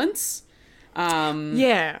violence. But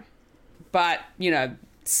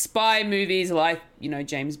spy movies like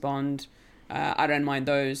James Bond, I don't mind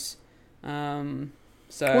those. So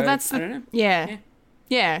that's I don't know.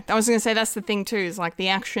 Yeah, I was going to say that's the thing too, is the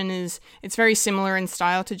action it's very similar in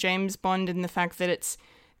style to James Bond in the fact that it's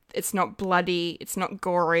not bloody, it's not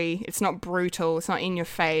gory, it's not brutal, it's not in your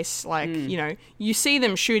face. You see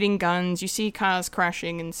them shooting guns, you see cars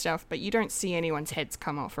crashing and stuff, but you don't see anyone's heads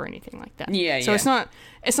come off or anything like that. So it's not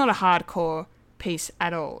a hardcore piece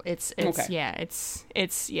at all. It's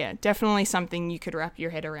definitely something you could wrap your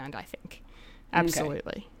head around, I think.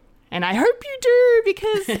 Absolutely. Okay. And I hope you do,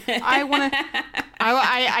 because I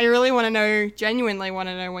really want to know, genuinely want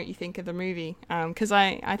to know what you think of the movie, because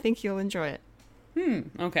I think you'll enjoy it.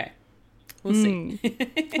 Okay. We'll see.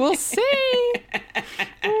 We'll see.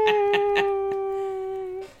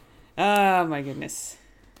 Oh, my goodness.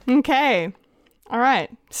 Okay. All right.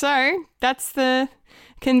 So that's the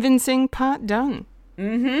convincing part done.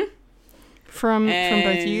 From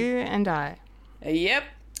both you and I. Yep.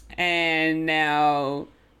 And now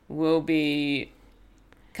we'll be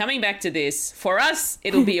coming back to this. For us,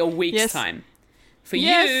 it'll be a week's time. For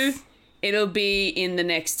you, it'll be in the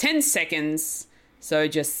next 10 seconds. So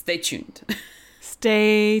just stay tuned.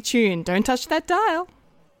 Stay tuned. Don't touch that dial.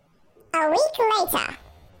 A week later.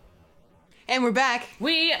 And we're back.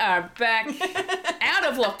 We are back. Out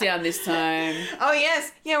of lockdown this time. Oh,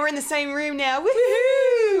 yes. Yeah, we're in the same room now.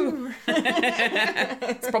 Woohoo!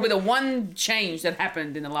 It's probably the one change that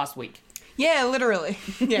happened in the last week. Yeah, literally.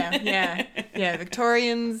 Yeah.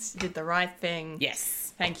 Victorians did the right thing.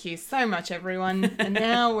 Yes. Thank you so much, everyone. And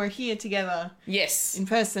now we're here together. Yes. In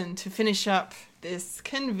person to finish up this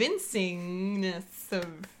convincingness of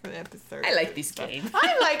the episode. I like this game.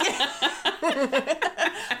 I like it.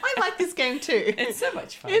 I like this game too. It's so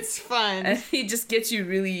much fun. It's fun. And it just gets you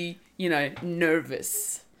really,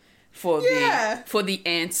 nervous for the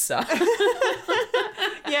answer.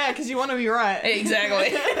 Yeah, because you want to be right.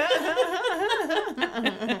 Exactly.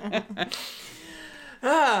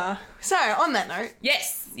 So, on that note.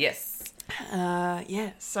 Yes.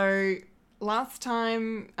 So last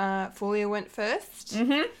time Fulia went first.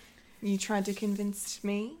 You tried to convince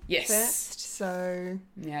me first, so...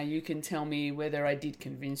 Now you can tell me whether I did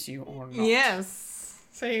convince you or not. Yes.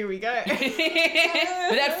 So here we go.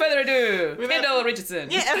 Without further ado, Kendall Richardson.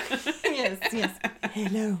 Yeah. Yes.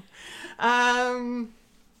 Hello. I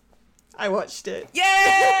watched it.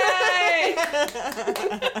 Yay!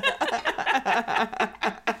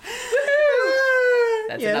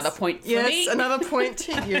 That's Yes. another point for yes, me. another point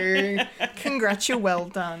to you. Congrats, you're well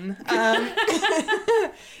done.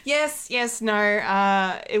 Yes,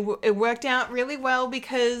 no. It worked out really well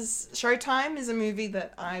because Showtime is a movie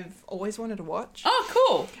that I've always wanted to watch. Oh,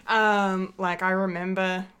 cool. Like I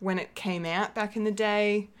remember when it came out back in the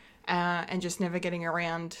day, and just never getting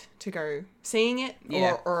around to go seeing it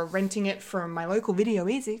Yeah. or renting it from my local Video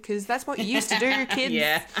Easy, because that's what you used to do, kids.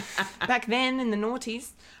 Yeah. Back then in the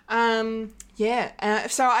noughties.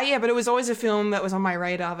 But it was always a film that was on my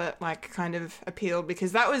radar that like kind of appealed,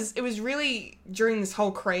 because it was really during this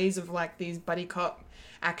whole craze of like these buddy cop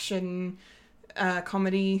action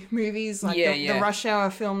comedy movies. Like the Rush Hour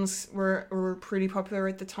films were pretty popular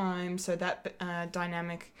at the time, so that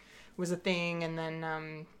dynamic was a thing. And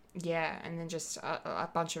then and then just a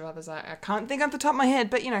bunch of others I can't think off the top of my head,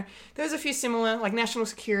 but you know, there was a few similar, like National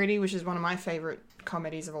Security, which is one of my favorite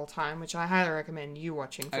comedies of all time, which I highly recommend you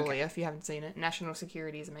watching, Fulia, if you haven't seen it. National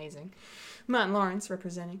Security is amazing. Martin Lawrence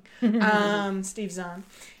representing. Steve Zahn.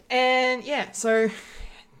 And yeah, so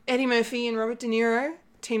Eddie Murphy and Robert De Niro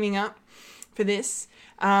teaming up for this.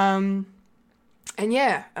 And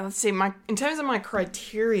yeah, let's see, in terms of my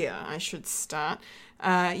criteria, I should start.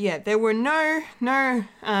 There were no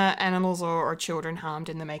animals or children harmed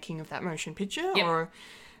in the making of that motion picture, Yep. or,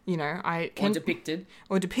 you know, Or depicted.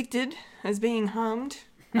 depicted as being harmed.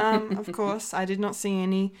 Of course, I did not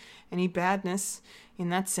see any badness in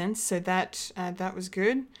that sense, so that was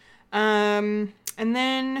good. And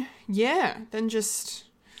then just,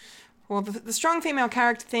 well, the strong female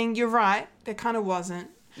character thing. You're right, there kind of wasn't.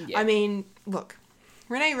 Yeah. I mean, look,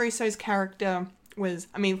 Rene Russo's character was,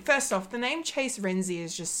 I mean, first off, the name Chase Renzi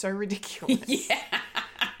is just so ridiculous. Yeah.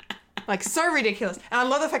 Like, so ridiculous. And I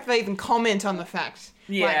love the fact that they even comment on the fact.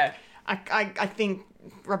 Yeah. Like, I think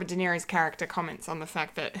Robert De Niro's character comments on the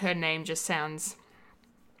fact that her name just sounds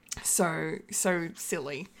so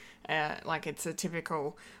silly. Like it's a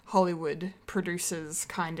typical Hollywood producer's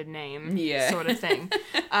kind of name, sort of thing.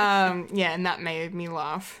 And that made me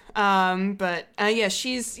laugh.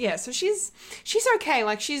 She's okay.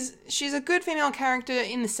 Like she's a good female character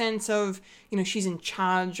in the sense of, you know, she's in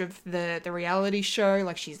charge of the reality show.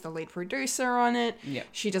 Like she's the lead producer on it. Yeah.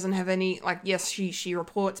 She doesn't have any, like, yes, she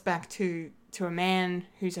reports back to a man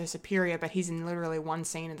who's her superior, but he's in literally one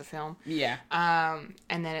scene of the film. Yeah.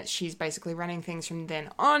 And then she's basically running things from then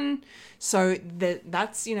on. So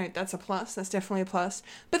that's, you know, that's a plus. That's definitely a plus.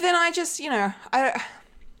 But then I just, you know, I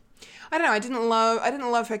don't know. I didn't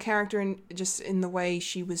love her character in the way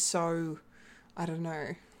she was so, I don't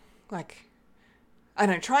know, like, I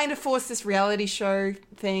don't know, trying to force this reality show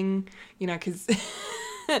thing, you know, because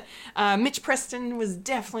Mitch Preston was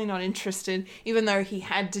definitely not interested, even though he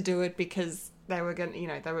had to do it because they were going to, you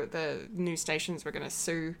know, the news stations were going to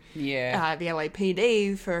sue the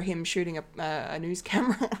LAPD for him shooting a news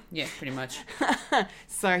camera. Yeah, pretty much.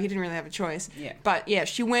 So he didn't really have a choice. Yeah. But yeah,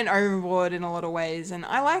 she went overboard in a lot of ways. And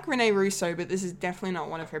I like Rene Russo, but this is definitely not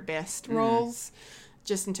one of her best roles,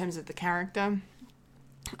 just in terms of the character,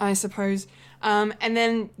 I suppose. And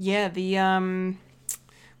then, yeah,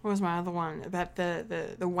 what was my other one about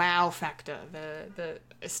the wow factor, the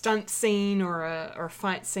stunt scene or a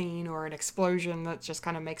fight scene or an explosion that just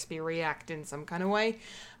kind of makes me react in some kind of way.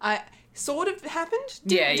 I sort of happened.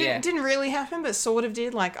 Didn't really happen, but sort of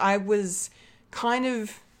did. Like I was kind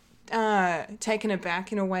of taken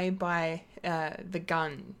aback in a way by the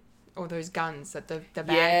gun or those guns that the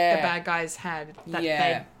bad guys had that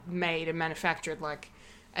they made and manufactured. Like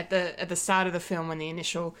at the start of the film when the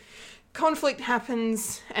initial conflict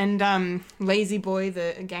happens and Lazy Boy,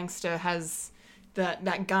 the gangster, has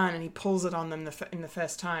that gun and he pulls it on them in the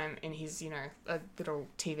first time in his, you know, a little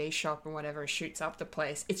TV shop and whatever, shoots up the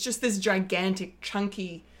place. It's just this gigantic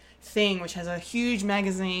chunky thing which has a huge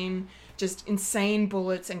magazine, just insane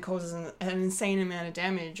bullets, and causes an insane amount of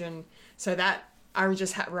damage. And so that I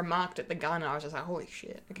just remarked at the gun and I was just like, holy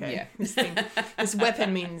shit, okay, this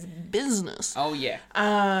weapon means business. Oh yeah.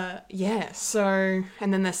 So,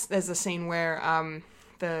 and then there's a scene where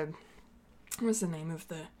what's the name of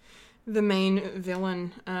the main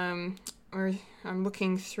villain? Or I'm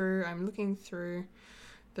looking through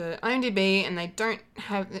the IMDb and they don't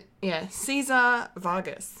have Cesar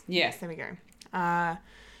Vargas. Yeah. Yes, there we go.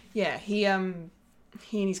 He and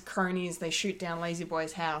his cronies, they shoot down Lazy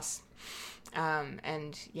Boy's house.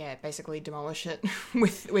 And basically demolish it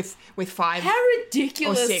with 5 How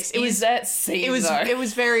ridiculous or 6. is that scene? It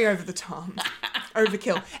was very over the top,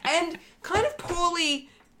 overkill, and kind of poorly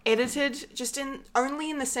edited. Just only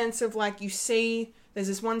in the sense of like there's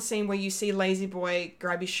this one scene where you see Lazy Boy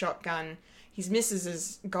grab his shotgun. His missus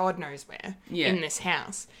is God knows where in this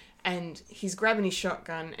house. and he's grabbing his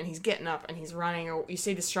shotgun and he's getting up and he's running. You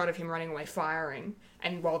see this shot of him running away firing,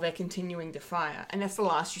 and while they're continuing to fire, and that's the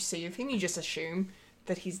last you see of him. You just assume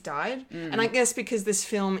that he's died. And I guess because this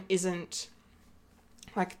film isn't,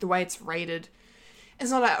 like, the way it's rated, it's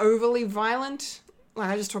not that overly violent. Like,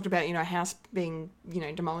 I just talked about, a house being,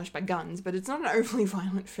 demolished by guns, but it's not an overly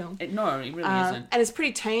violent film. No, it really isn't. And it's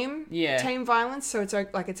pretty tame. Yeah. Tame violence, so it's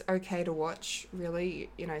it's okay to watch, really,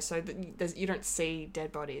 so that you don't see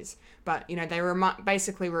dead bodies. But, they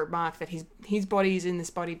basically remark that his body is in this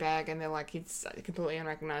body bag, and they're like, it's completely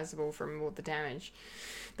unrecognizable from all the damage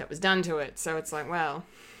that was done to it. So it's like, well,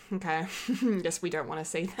 okay, guess we don't want to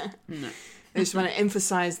see that. No. They just want to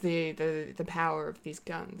emphasize the power of these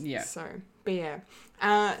guns. Yeah. So, but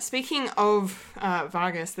yeah. Speaking of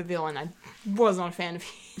Vargas, the villain, I was not a fan of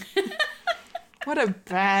him. What a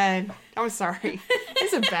bad... I'm sorry.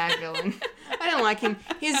 He's a bad villain. I don't like him.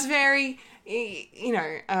 He's very,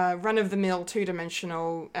 run-of-the-mill,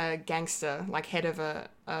 two-dimensional gangster, like head of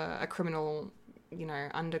a criminal...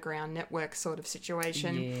 underground network sort of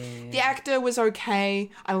situation. Yeah. The actor was okay.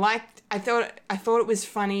 I thought it was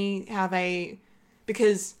funny how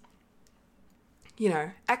because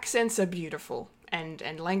accents are beautiful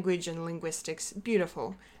and language and linguistics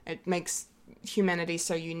beautiful. It makes humanity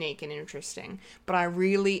so unique and interesting. But I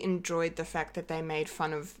really enjoyed the fact that they made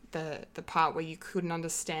fun of the part where you couldn't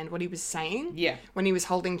understand what he was saying. Yeah. When he was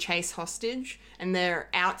holding Chase hostage and they're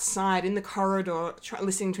outside in the corridor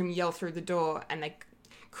listening to him yell through the door, and they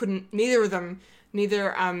couldn't, neither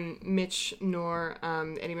Mitch nor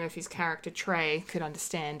Eddie Murphy's character Trey could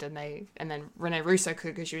understand, and then Rene Russo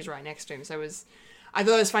could because she was right next to him. So I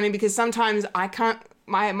thought it was funny because sometimes I can't,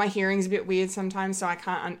 my hearing's a bit weird sometimes, so I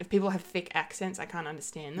can't, if people have thick accents, I can't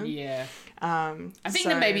understand them. Yeah. I think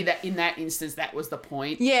that maybe that in that instance, that was the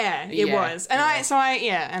point. Yeah, it was. And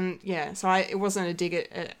it wasn't a dig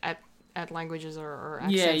at languages or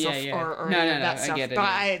accents or that stuff. I get it, but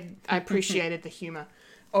I appreciated the humor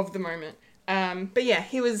of the moment. But yeah,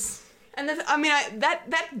 he was, and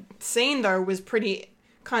that scene though was pretty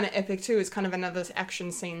kind of epic too. It's kind of another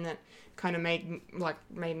action scene that kind of made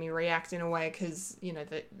me react in a way, because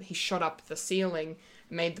he shot up the ceiling,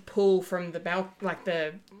 made the pool from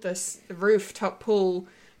the rooftop pool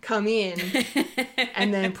come in,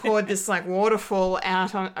 and then poured this waterfall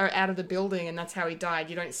out of the building, and that's how he died.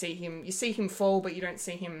 You don't see him. You see him fall, but you don't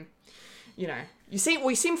see him.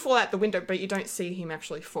 We see him fall out the window, but you don't see him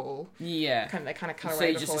actually fall. Yeah. They kind of cut so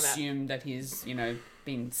away you before just that. assume that he's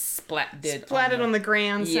been splattered on the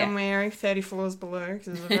ground somewhere, 30 floors below,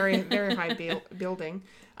 because it's a very, very high building.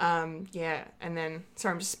 And then,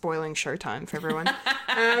 sorry, I'm just spoiling Showtime for everyone.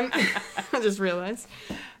 I just realised.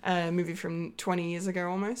 A movie from 20 years ago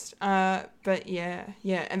almost. But yeah,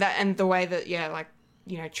 and the way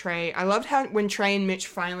that, Trey, I loved how when Trey and Mitch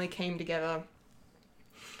finally came together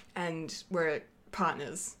and were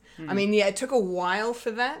partners. I mean, it took a while for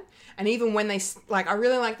that. And even when they, I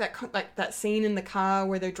really like that scene in the car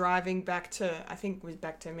where they're driving back to, I think it was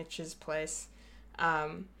back to Mitch's place.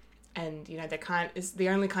 And, they it's the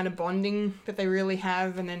only kind of bonding that they really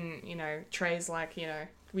have. And then, Trey's like, that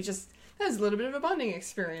was a little bit of a bonding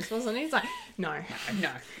experience, wasn't it? He's like, no.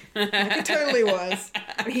 It totally was.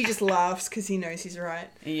 And he just laughs because he knows he's right.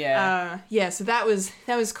 Yeah. So that was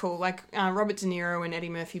cool. Robert De Niro and Eddie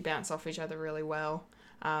Murphy bounce off each other really well.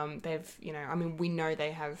 They've, we know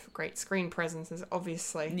they have great screen presences,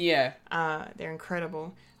 obviously. Yeah. They're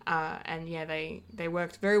incredible. They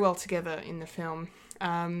worked very well together in the film.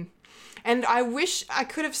 And I wish I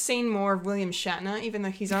could have seen more of William Shatner, even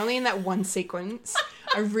though he's only in that one sequence.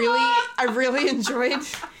 I really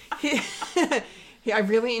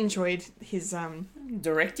enjoyed his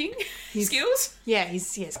directing skills. Yeah,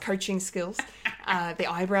 his coaching skills. The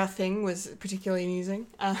eyebrow thing was particularly amusing.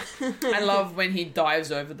 I love when he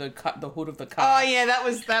dives over the hood of the car. Oh yeah,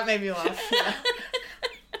 that made me laugh. Yeah.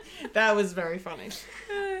 That was very funny.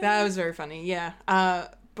 Yeah.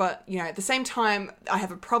 But, at the same time, I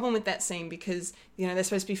have a problem with that scene because, they're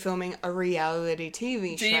supposed to be filming a reality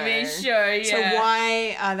TV show. Yeah. So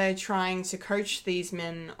why are they trying to coach these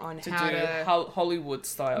men on how to... Hollywood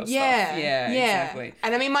style stuff. Yeah, exactly.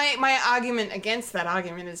 And my argument against that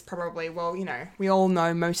argument is probably, well, we all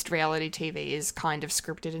know most reality TV is kind of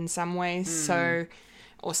scripted in some ways, so...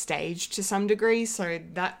 or staged to some degree, so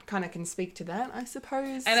that kind of can speak to that, I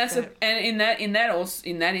suppose. And that's in that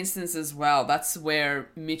instance as well, that's where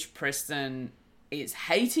Mitch Preston is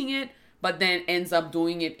hating it, but then ends up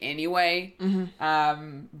doing it anyway.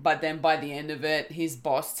 Mm-hmm. But then by the end of it, his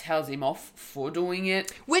boss tells him off for doing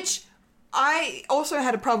it, which I also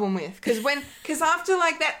had a problem with because after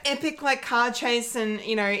like that epic like car chase and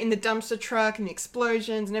in the dumpster truck and the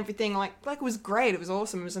explosions and everything like it was great. It was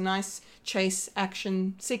awesome. It was a nice chase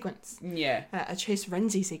action sequence. Yeah. A Chase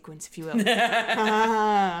Renzi sequence, if you will.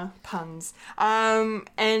 Puns. And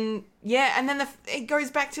then it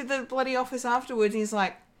goes back to the bloody office afterwards. And he's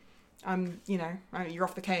like, you're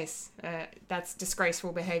off the case. That's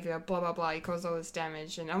disgraceful behavior. Blah blah blah. You caused all this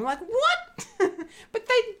damage, and I'm like, what? But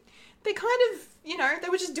they kind of, they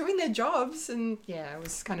were just doing their jobs, and yeah, it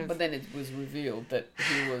was kind of. But then it was revealed that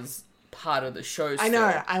he was part of the show. Still. I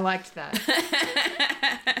know. I liked that.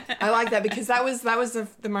 I like that because that was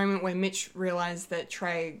the moment where Mitch realized that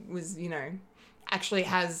Trey was, actually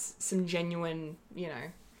has some genuine,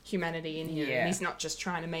 humanity in him. Yeah. And he's not just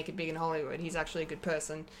trying to make it big in Hollywood. He's actually a good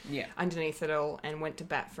person. Yeah. Underneath it all, and went to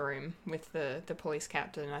bat for him with the police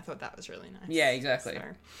captain. And I thought that was really nice. Yeah, exactly.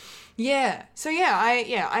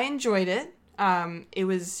 I enjoyed it. It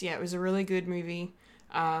was a really good movie.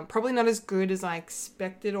 Probably not as good as I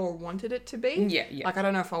expected or wanted it to be. Yeah. Like, I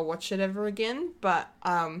don't know if I'll watch it ever again, but,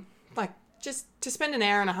 just to spend an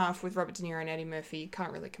hour and a half with Robert De Niro and Eddie Murphy, you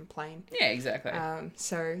can't really complain. Yeah, exactly. I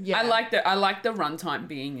I like the runtime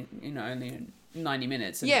being, only 90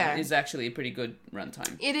 minutes. And it's actually a pretty good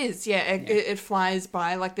runtime. It is, yeah. It flies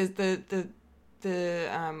by. Like, there's the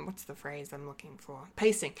what's the phrase I'm looking for?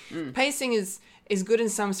 Pacing. Pacing is good in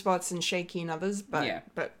some spots and shaky in others,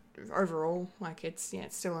 but overall, like, it's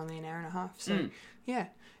still only an hour and a half. So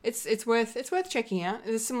it's worth checking out.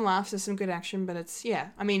 There's some laughs, there's some good action, but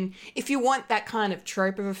I mean, if you want that kind of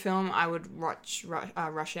trope of a film, I would watch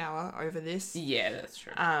Rush Hour over this. Yeah, that's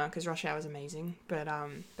true. Because Rush Hour is amazing, but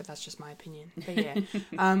that's just my opinion. But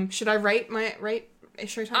yeah, should I rate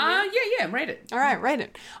Showtime? Yeah, rate it. All right, rate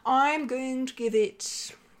it. I'm going to give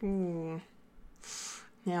it. Ooh,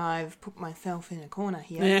 now I've put myself in a corner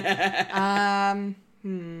here.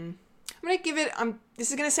 I'm going to give it,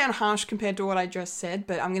 this is going to sound harsh compared to what I just said,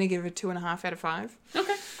 but I'm going to give it a 2.5 out of 5.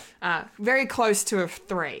 Okay. Very close to a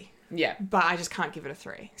 3. Yeah. But I just can't give it a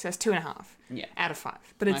 3. So it's 2.5 out of 5.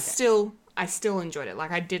 But it's I still enjoyed it.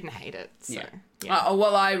 Like, I didn't hate it. So,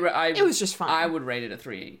 it was just fun. I would rate it a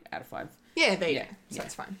 3 out of 5. Yeah, there you go. So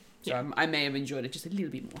that's fine. So I may have enjoyed it just a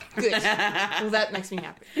little bit more. Good. Well, that makes me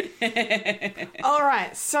happy. All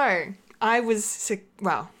right. So I was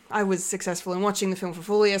successful in watching the film for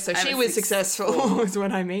Fulia, so she was successful, is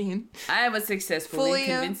what I mean. I was successful in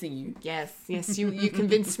convincing you. Yes, you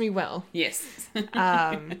convinced me well. Yes.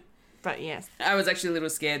 But yes. I was actually a little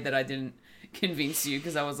scared that I didn't convince you,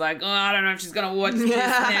 because I was like, I don't know if she's going to watch this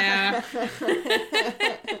now.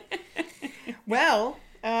 Well,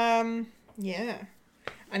 yeah.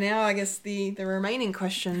 And now I guess the remaining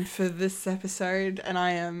question for this episode, and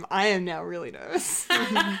I am now really nervous.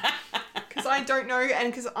 Because I don't know, and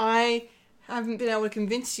because I haven't been able to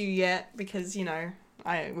convince you yet, because,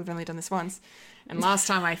 we've only done this once. And last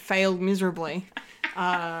time I failed miserably.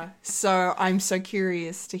 So I'm so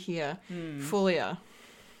curious to hear. Fulia,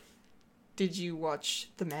 did you watch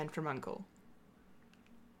The Man from U.N.C.L.E.?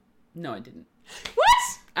 No, I didn't.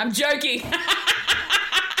 What? I'm joking.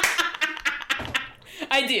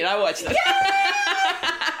 I did. I watched it.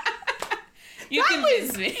 You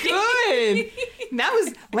convinced me. Good. That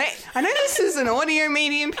was. I know this is an audio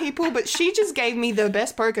medium, people, but she just gave me the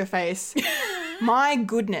best poker face. My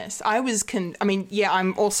goodness, I was.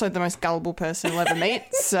 I'm also the most gullible person you'll ever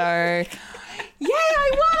meet. So, I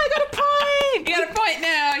won. I got a point. You got a point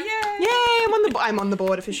now. Yay! Yay! I'm on the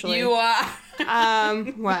board officially. You are.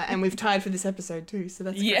 Well, and we've tied for this episode too, so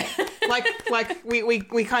that's great. Like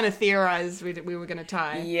we kind of theorized we were going to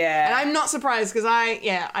tie. Yeah. And I'm not surprised because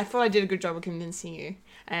I thought I did a good job of convincing you.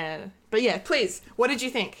 But yeah, please, what did you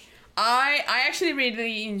think? I actually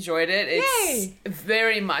really enjoyed it. It's Yay!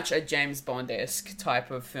 very much a James Bond-esque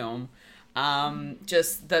type of film.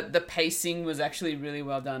 Just the pacing was actually really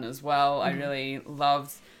well done as well. I really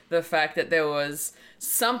loved the fact that there was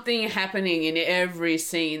something happening in every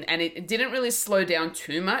scene, and it didn't really slow down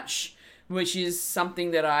too much, which is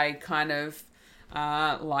something that I kind of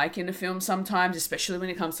like in a film sometimes, especially when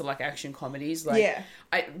it comes to like action comedies.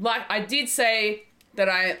 I did say that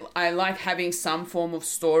I like having some form of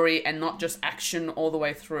story and not just action all the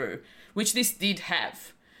way through, which this did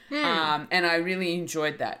have. And I really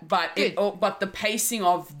enjoyed that. But but the pacing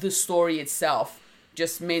of the story itself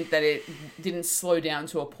just meant that it didn't slow down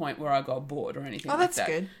to a point where I got bored or anything like that. Oh, that's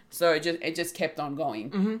good. So it just kept on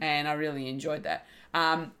going, and I really enjoyed that.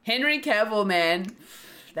 Henry Cavill, man,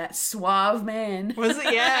 that suave man. Was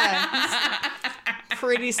it? Yeah. He's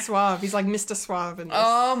pretty suave. He's like Mr. Suave in this.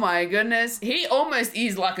 Oh my goodness. He almost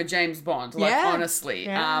is like a James Bond, honestly.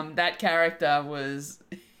 Yeah. That character was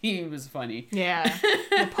he was funny. Yeah.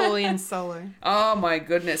 Napoleon Solo. Oh my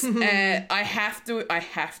goodness. And I have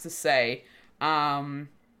to say, oh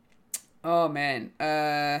man,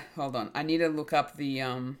 hold on. I need to look up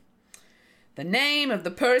the name of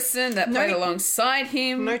the person that played alongside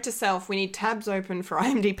him. Note to self, we need tabs open for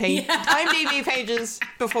IMDb pages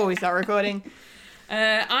before we start recording.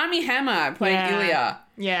 Armie Hammer played Ilya.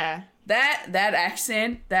 Yeah. That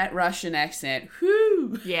accent, that Russian accent,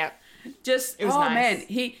 whoo. Yeah. Just, it was nice. Man,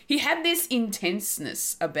 he had this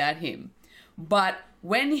intenseness about him. But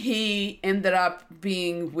when he ended up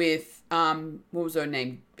being with, what was her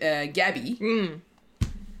name? Gabby.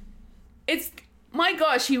 It's, my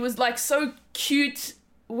gosh, he was like so cute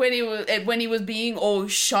when he was being all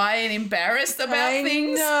shy and embarrassed about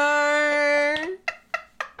things. No.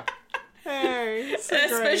 Oh, so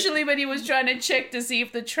especially great. when he was trying to check to see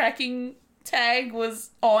if the tracking tag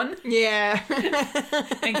was on. Yeah.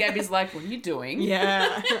 And Gabby's like, what are you doing?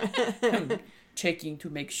 Yeah. I'm checking to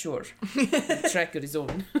make sure the tracker is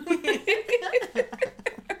on.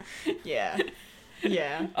 Yeah.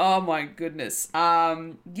 Yeah. Oh my goodness.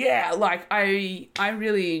 Yeah, like I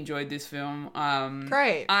really enjoyed this film.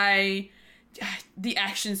 Great. The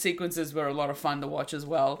action sequences were a lot of fun to watch as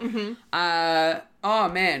well. Mm-hmm. Oh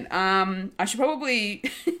man. I should probably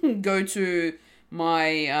go to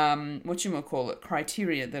my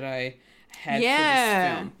criteria that I had for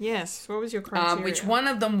this film. Yes. What was your criteria? Which one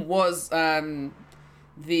of them was the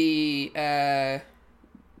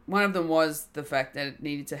fact that it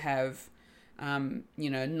needed to have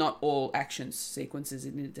not all action sequences.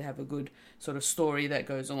 It needed to have a good sort of story that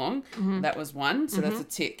goes along. Mm-hmm. That was one, so that's a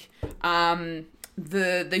tick.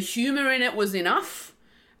 The humor in it was enough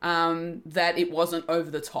that it wasn't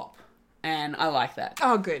over the top, and I like that.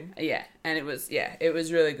 Oh, good. Yeah, and it was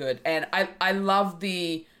really good, and I love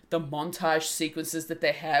the montage sequences that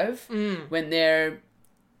they have when they're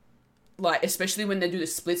like, especially when they do the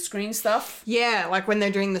split screen stuff. Yeah, like when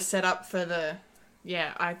they're doing the setup for the.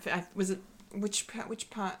 Yeah, I was it. Which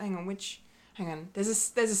part? Hang on. There's a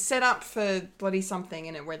setup for bloody something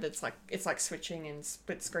in it where it's like switching and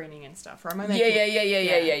split screening and stuff. Or am I making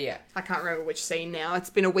Yeah. I can't remember which scene now. It's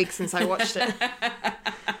been a week since I watched it.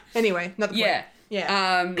 Anyway, not the point.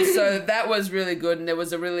 Yeah. So that was really good, and there was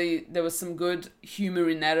some good humor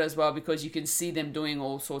in that as well, because you can see them doing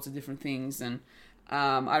all sorts of different things, and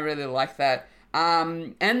I really like that.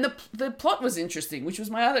 And the plot was interesting, which was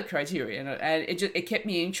my other criteria, and it kept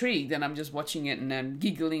me intrigued, and I'm just watching it and I'm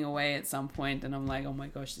giggling away at some point, and I'm like, oh my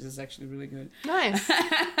gosh, this is actually really good. Nice.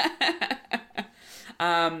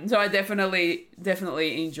 So I definitely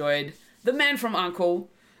enjoyed The Man from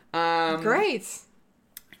U.N.C.L.E. Great.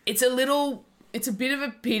 It's a bit of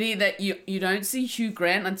a pity that you don't see Hugh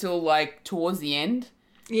Grant until like towards the end.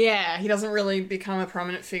 Yeah, he doesn't really become a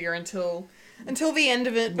prominent figure until the end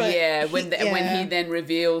of it. But when he then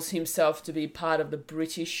reveals himself to be part of the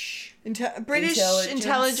British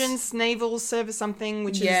intelligence naval service something,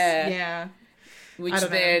 which is which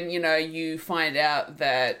then you find out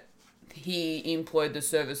that he employed the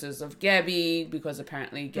services of Gabby, because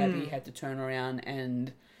apparently Gabby had to turn around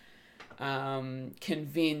and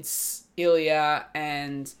convince Ilya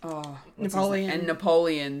and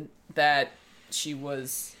Napoleon that she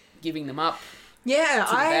was giving them up. Yeah,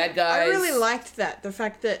 to the bad guys. I really liked that. The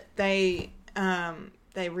fact that they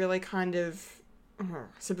really kind of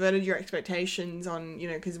subverted your expectations on,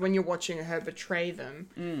 because when you're watching her betray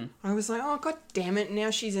them, I was like, oh, god damn it, now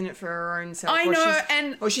she's in it for her own self.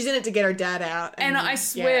 Or she's in it to get her dad out. And I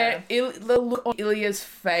swear, the look on Ilya's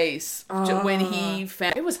face when he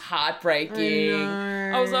found it was heartbreaking.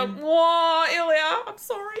 I was like, whoa, Ilya, I'm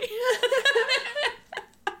sorry.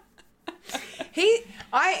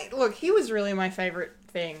 He was really my favorite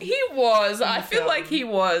thing. He was. I feel like he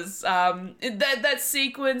was. That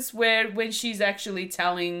sequence when she's actually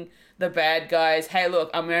telling the bad guys, hey, look,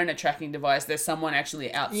 I'm wearing a tracking device. There's someone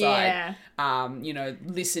actually outside,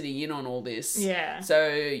 listening in on all this. Yeah. So,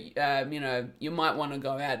 you might want to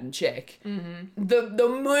go out and check. Mm-hmm. The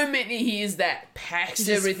moment he hears that, packs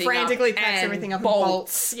everything frantically up packs and everything up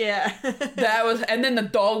bolts. And bolts. Yeah. And then the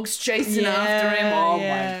dog's chasing after him. Oh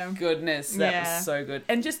my goodness. That was so good.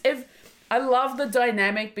 And just I love the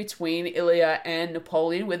dynamic between Ilya and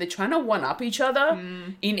Napoleon, where they're trying to one-up each other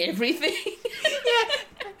in everything. Yeah.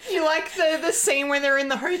 You like the scene where they're in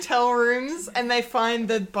the hotel rooms and they find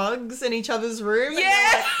the bugs in each other's room?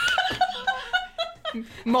 Yeah! And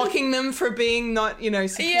mocking them for being not,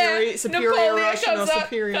 superior Russian or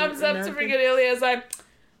superior comes up to freaking Ilya's like,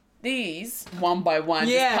 these, one by one,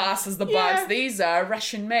 just passes the bugs. These are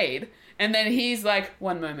Russian made. And then he's like,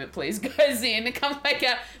 "1 moment, please." Goes in and comes back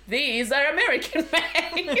out. These are American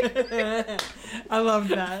made. I love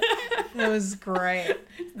that. That was great.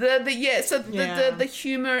 The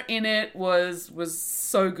humor in it was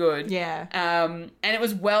so good. Yeah. And it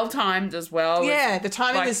was well timed as well. Yeah, the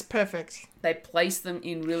timing like, is perfect. They placed them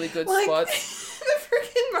in really good Like, spots. the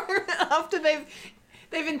freaking moment after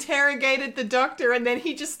they've interrogated the doctor and then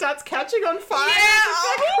he just starts catching on fire.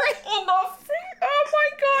 Oh my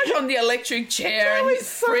gosh! On the electric chair, That and was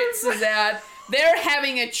so Fritz is out. They're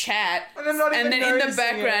having a chat, And they're not even then in the noticing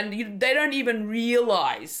background, they don't even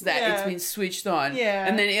realize that it's Yeah. been switched on. Yeah.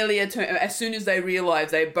 And then Ilya, as soon as they realize,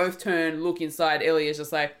 they both turn, look inside. Ilya's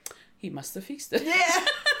just like, he must have fixed it. Yeah.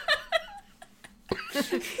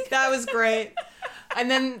 That was great. And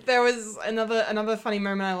then there was another funny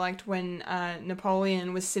moment I liked when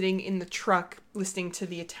Napoleon was sitting in the truck listening to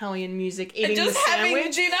the Italian music, eating just the having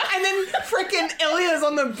sandwich, dinner. and then freaking Ilya's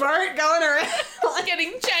on the boat going around, like,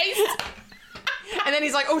 Getting chased. and then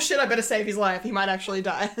he's like, "Oh shit, I better save his life. He might actually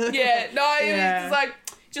die." Yeah, no, Yeah. it's like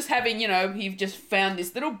just having, he just found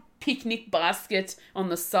this little picnic basket on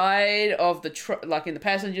the side of the truck, like in the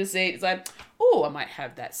passenger seat. It's like, oh, I might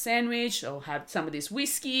have that sandwich. I'll have some of this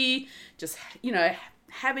whiskey. Just,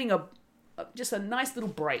 having just a nice little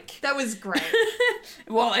break. That was great.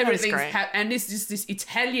 While everything's great. and this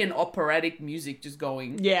Italian operatic music just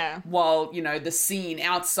going. Yeah. While, the scene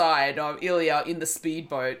outside of Ilya in the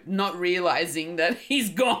speedboat, not realizing that he's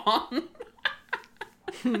gone.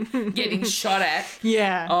 Getting shot at.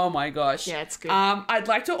 Yeah. Oh my gosh. Yeah, it's good. I'd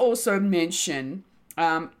like to also mention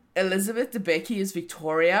Elizabeth Debicki as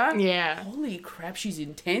Victoria. Yeah. Holy crap, she's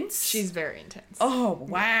intense. She's very intense. Oh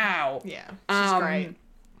wow. Yeah. She's great.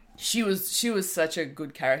 She was such a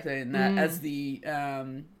good character in that as the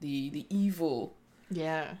evil.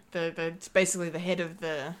 Yeah. It's basically the head of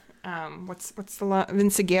the what's the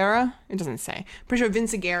Vinciguerra? It doesn't say. Pretty sure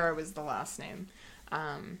Vinciguerra was the last name.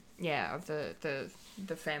 Of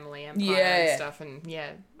the family empire and stuff, and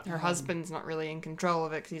her husband's not really in control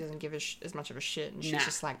of it because he doesn't give as much of a shit, and she's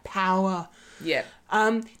just like power. Yeah.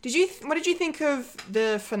 What did you think of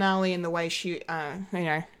the finale and the way she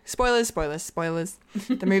spoilers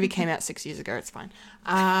the movie came out 6 years ago, it's fine.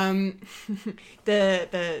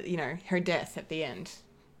 The her death at the end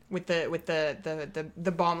with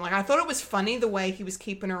the bomb. Like, I thought it was funny the way he was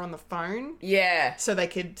keeping her on the phone. Yeah. So they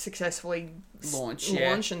could successfully launch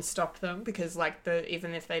and stop them, because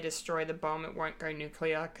even if they destroy the bomb, it won't go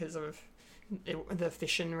nuclear because of the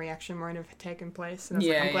fission reaction won't have taken place. And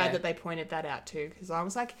I'm glad that they pointed that out too, because I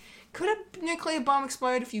was like, could a nuclear bomb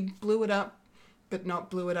explode if you blew it up, but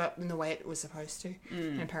not blew it up in the way it was supposed to?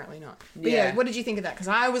 And apparently not. But what did you think of that? Because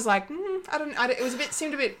I was like, it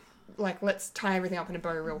seemed a bit like, let's tie everything up in a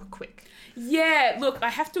bow real quick. Yeah, look, I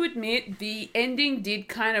have to admit, the ending did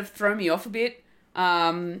kind of throw me off a bit.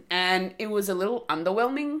 And it was a little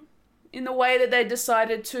underwhelming in the way that they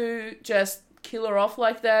decided to just kill her off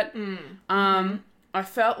like that. I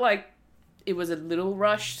felt like it was a little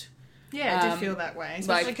rushed. Yeah, I did feel that way.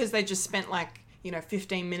 Especially because they just spent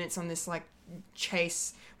 15 minutes on this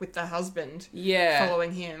chase with the husband. Yeah.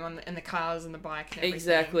 Following him and the cars and the bike and everything.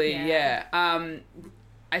 Exactly, yeah.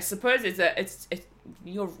 I suppose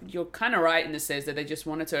you're kind of right in the sense that they just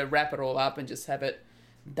wanted to wrap it all up and just have it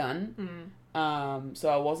done. So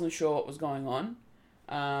I wasn't sure what was going on.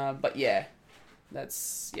 But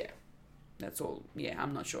that's all. Yeah,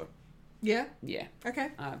 I'm not sure. Yeah? Yeah.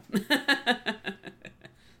 Okay.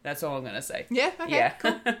 That's all I'm going to say. Yeah, okay, Yeah.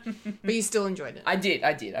 cool. But you still enjoyed it? I did.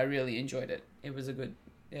 I really enjoyed it. It was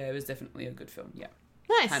definitely a good film. Yeah.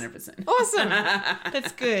 Nice. 100%. Awesome.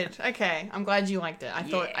 That's good. Okay. I'm glad you liked it. I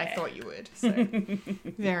thought you would. So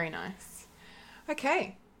very nice.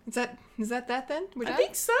 Okay. Is that then? We're done? I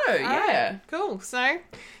think so. All Yeah. right, cool. So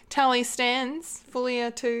tally stands.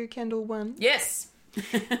 Fulia 2, Kendall 1. Yes.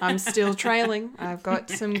 I'm still trailing. I've got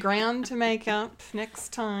some ground to make up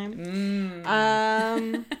next time.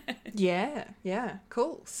 Yeah.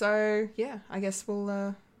 Cool. So yeah, I guess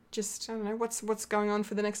we'll just, I don't know, what's going on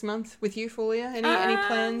for the next month with you, Fulia? Any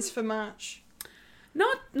plans for March?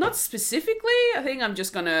 Not specifically. I think I'm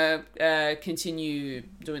just gonna continue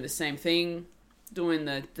doing the same thing, doing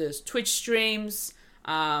the Twitch streams,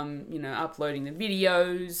 uploading the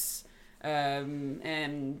videos,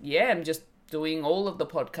 and yeah, I'm just doing all of the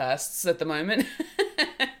podcasts at the moment.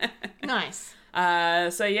 Nice.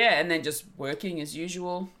 So yeah, and then just working as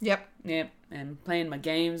usual. Yep. Yep, and playing my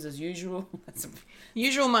games as usual.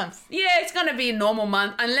 Usual month. Yeah, it's gonna be a normal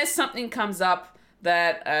month unless something comes up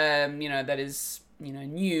that that is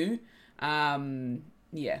new.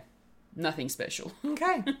 Yeah, Nothing special.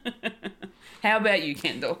 Okay. How about you,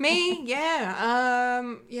 Kendall? Me, yeah.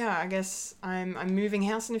 I guess I'm moving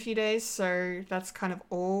house in a few days, so that's kind of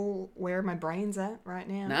all where my brain's at right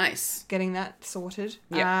now. Nice. Getting that sorted.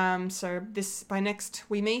 Yep. So by next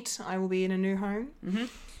we meet, I will be in a new home.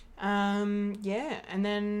 Yeah, and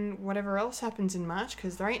then whatever else happens in March,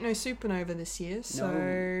 because there ain't no supernova this year,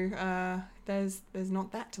 so there's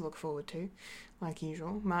not that to look forward to, like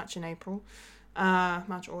usual. March or April.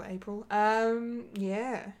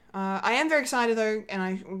 I am very excited though,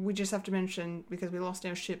 and we just have to mention, because we lost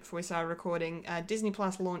our shit before we started recording, Disney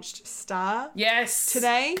Plus launched Star Yes.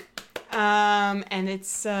 today. And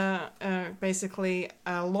it's basically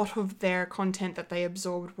a lot of their content that they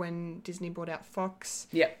absorbed when Disney bought out Fox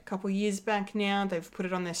a couple years back now. They've put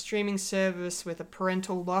it on their streaming service with a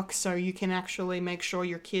parental lock, so you can actually make sure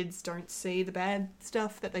your kids don't see the bad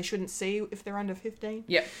stuff that they shouldn't see if they're under 15.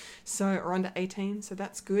 Yep. Or under 18, so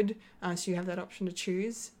that's good. So you have that option to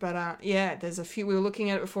choose. But there's a few, we were looking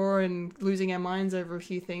at it before and losing our minds over a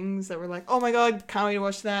few things that were like, oh my god, can't wait to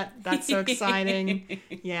watch that. That's so exciting.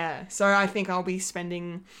 Yeah. So I think I'll be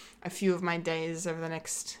spending a few of my days over the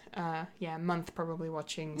next month probably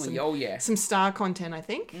watching some Star content, I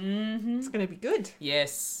think. Mm-hmm. It's going to be good.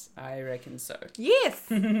 Yes, I reckon so. Yes.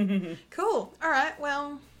 Cool. All right,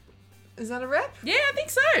 well, is that a wrap? Yeah, I think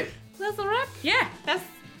so. That's a wrap? Yeah. That's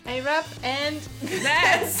a wrap, and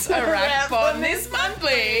that's a wrap on this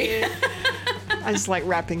monthly. I just like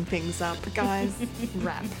wrapping things up, guys.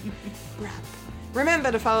 Wrap.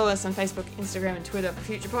 Remember to follow us on Facebook, Instagram, and Twitter for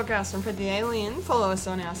future podcasts from Fred the Alien. Follow us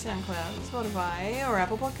on our SoundCloud, Spotify, or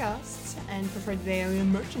Apple Podcasts. And for Fred the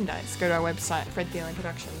Alien merchandise, go to our website,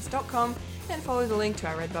 fredthealienproductions.com, and follow the link to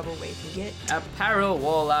our Redbubble where you can get apparel,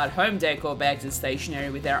 wall art, home decor, bags, and stationery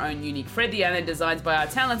with our own unique Fred the Alien designs by our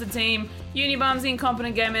talented team, Unibums,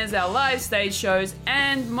 Incompetent Gamers, our live stage shows,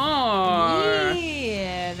 and more.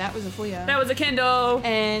 Yeah, that was a Fuya. That was a Kendall.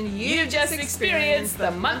 And you've just experienced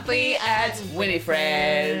the monthly at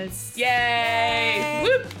Winifred's. Yay!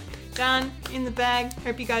 Whoop! Done. In the bag.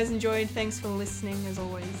 Hope you guys enjoyed. Thanks for listening, as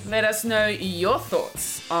always. Let us know your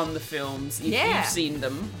thoughts on the films if you've seen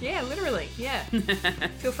them. Yeah, literally. Yeah.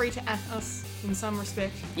 Feel free to at us in some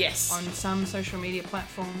respect. Yes. On some social media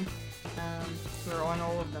platform. We're on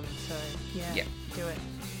all of them, so yeah. Do it.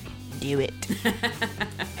 Do it.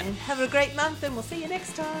 And have a great month, and we'll see you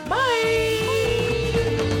next time.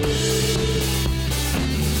 Bye.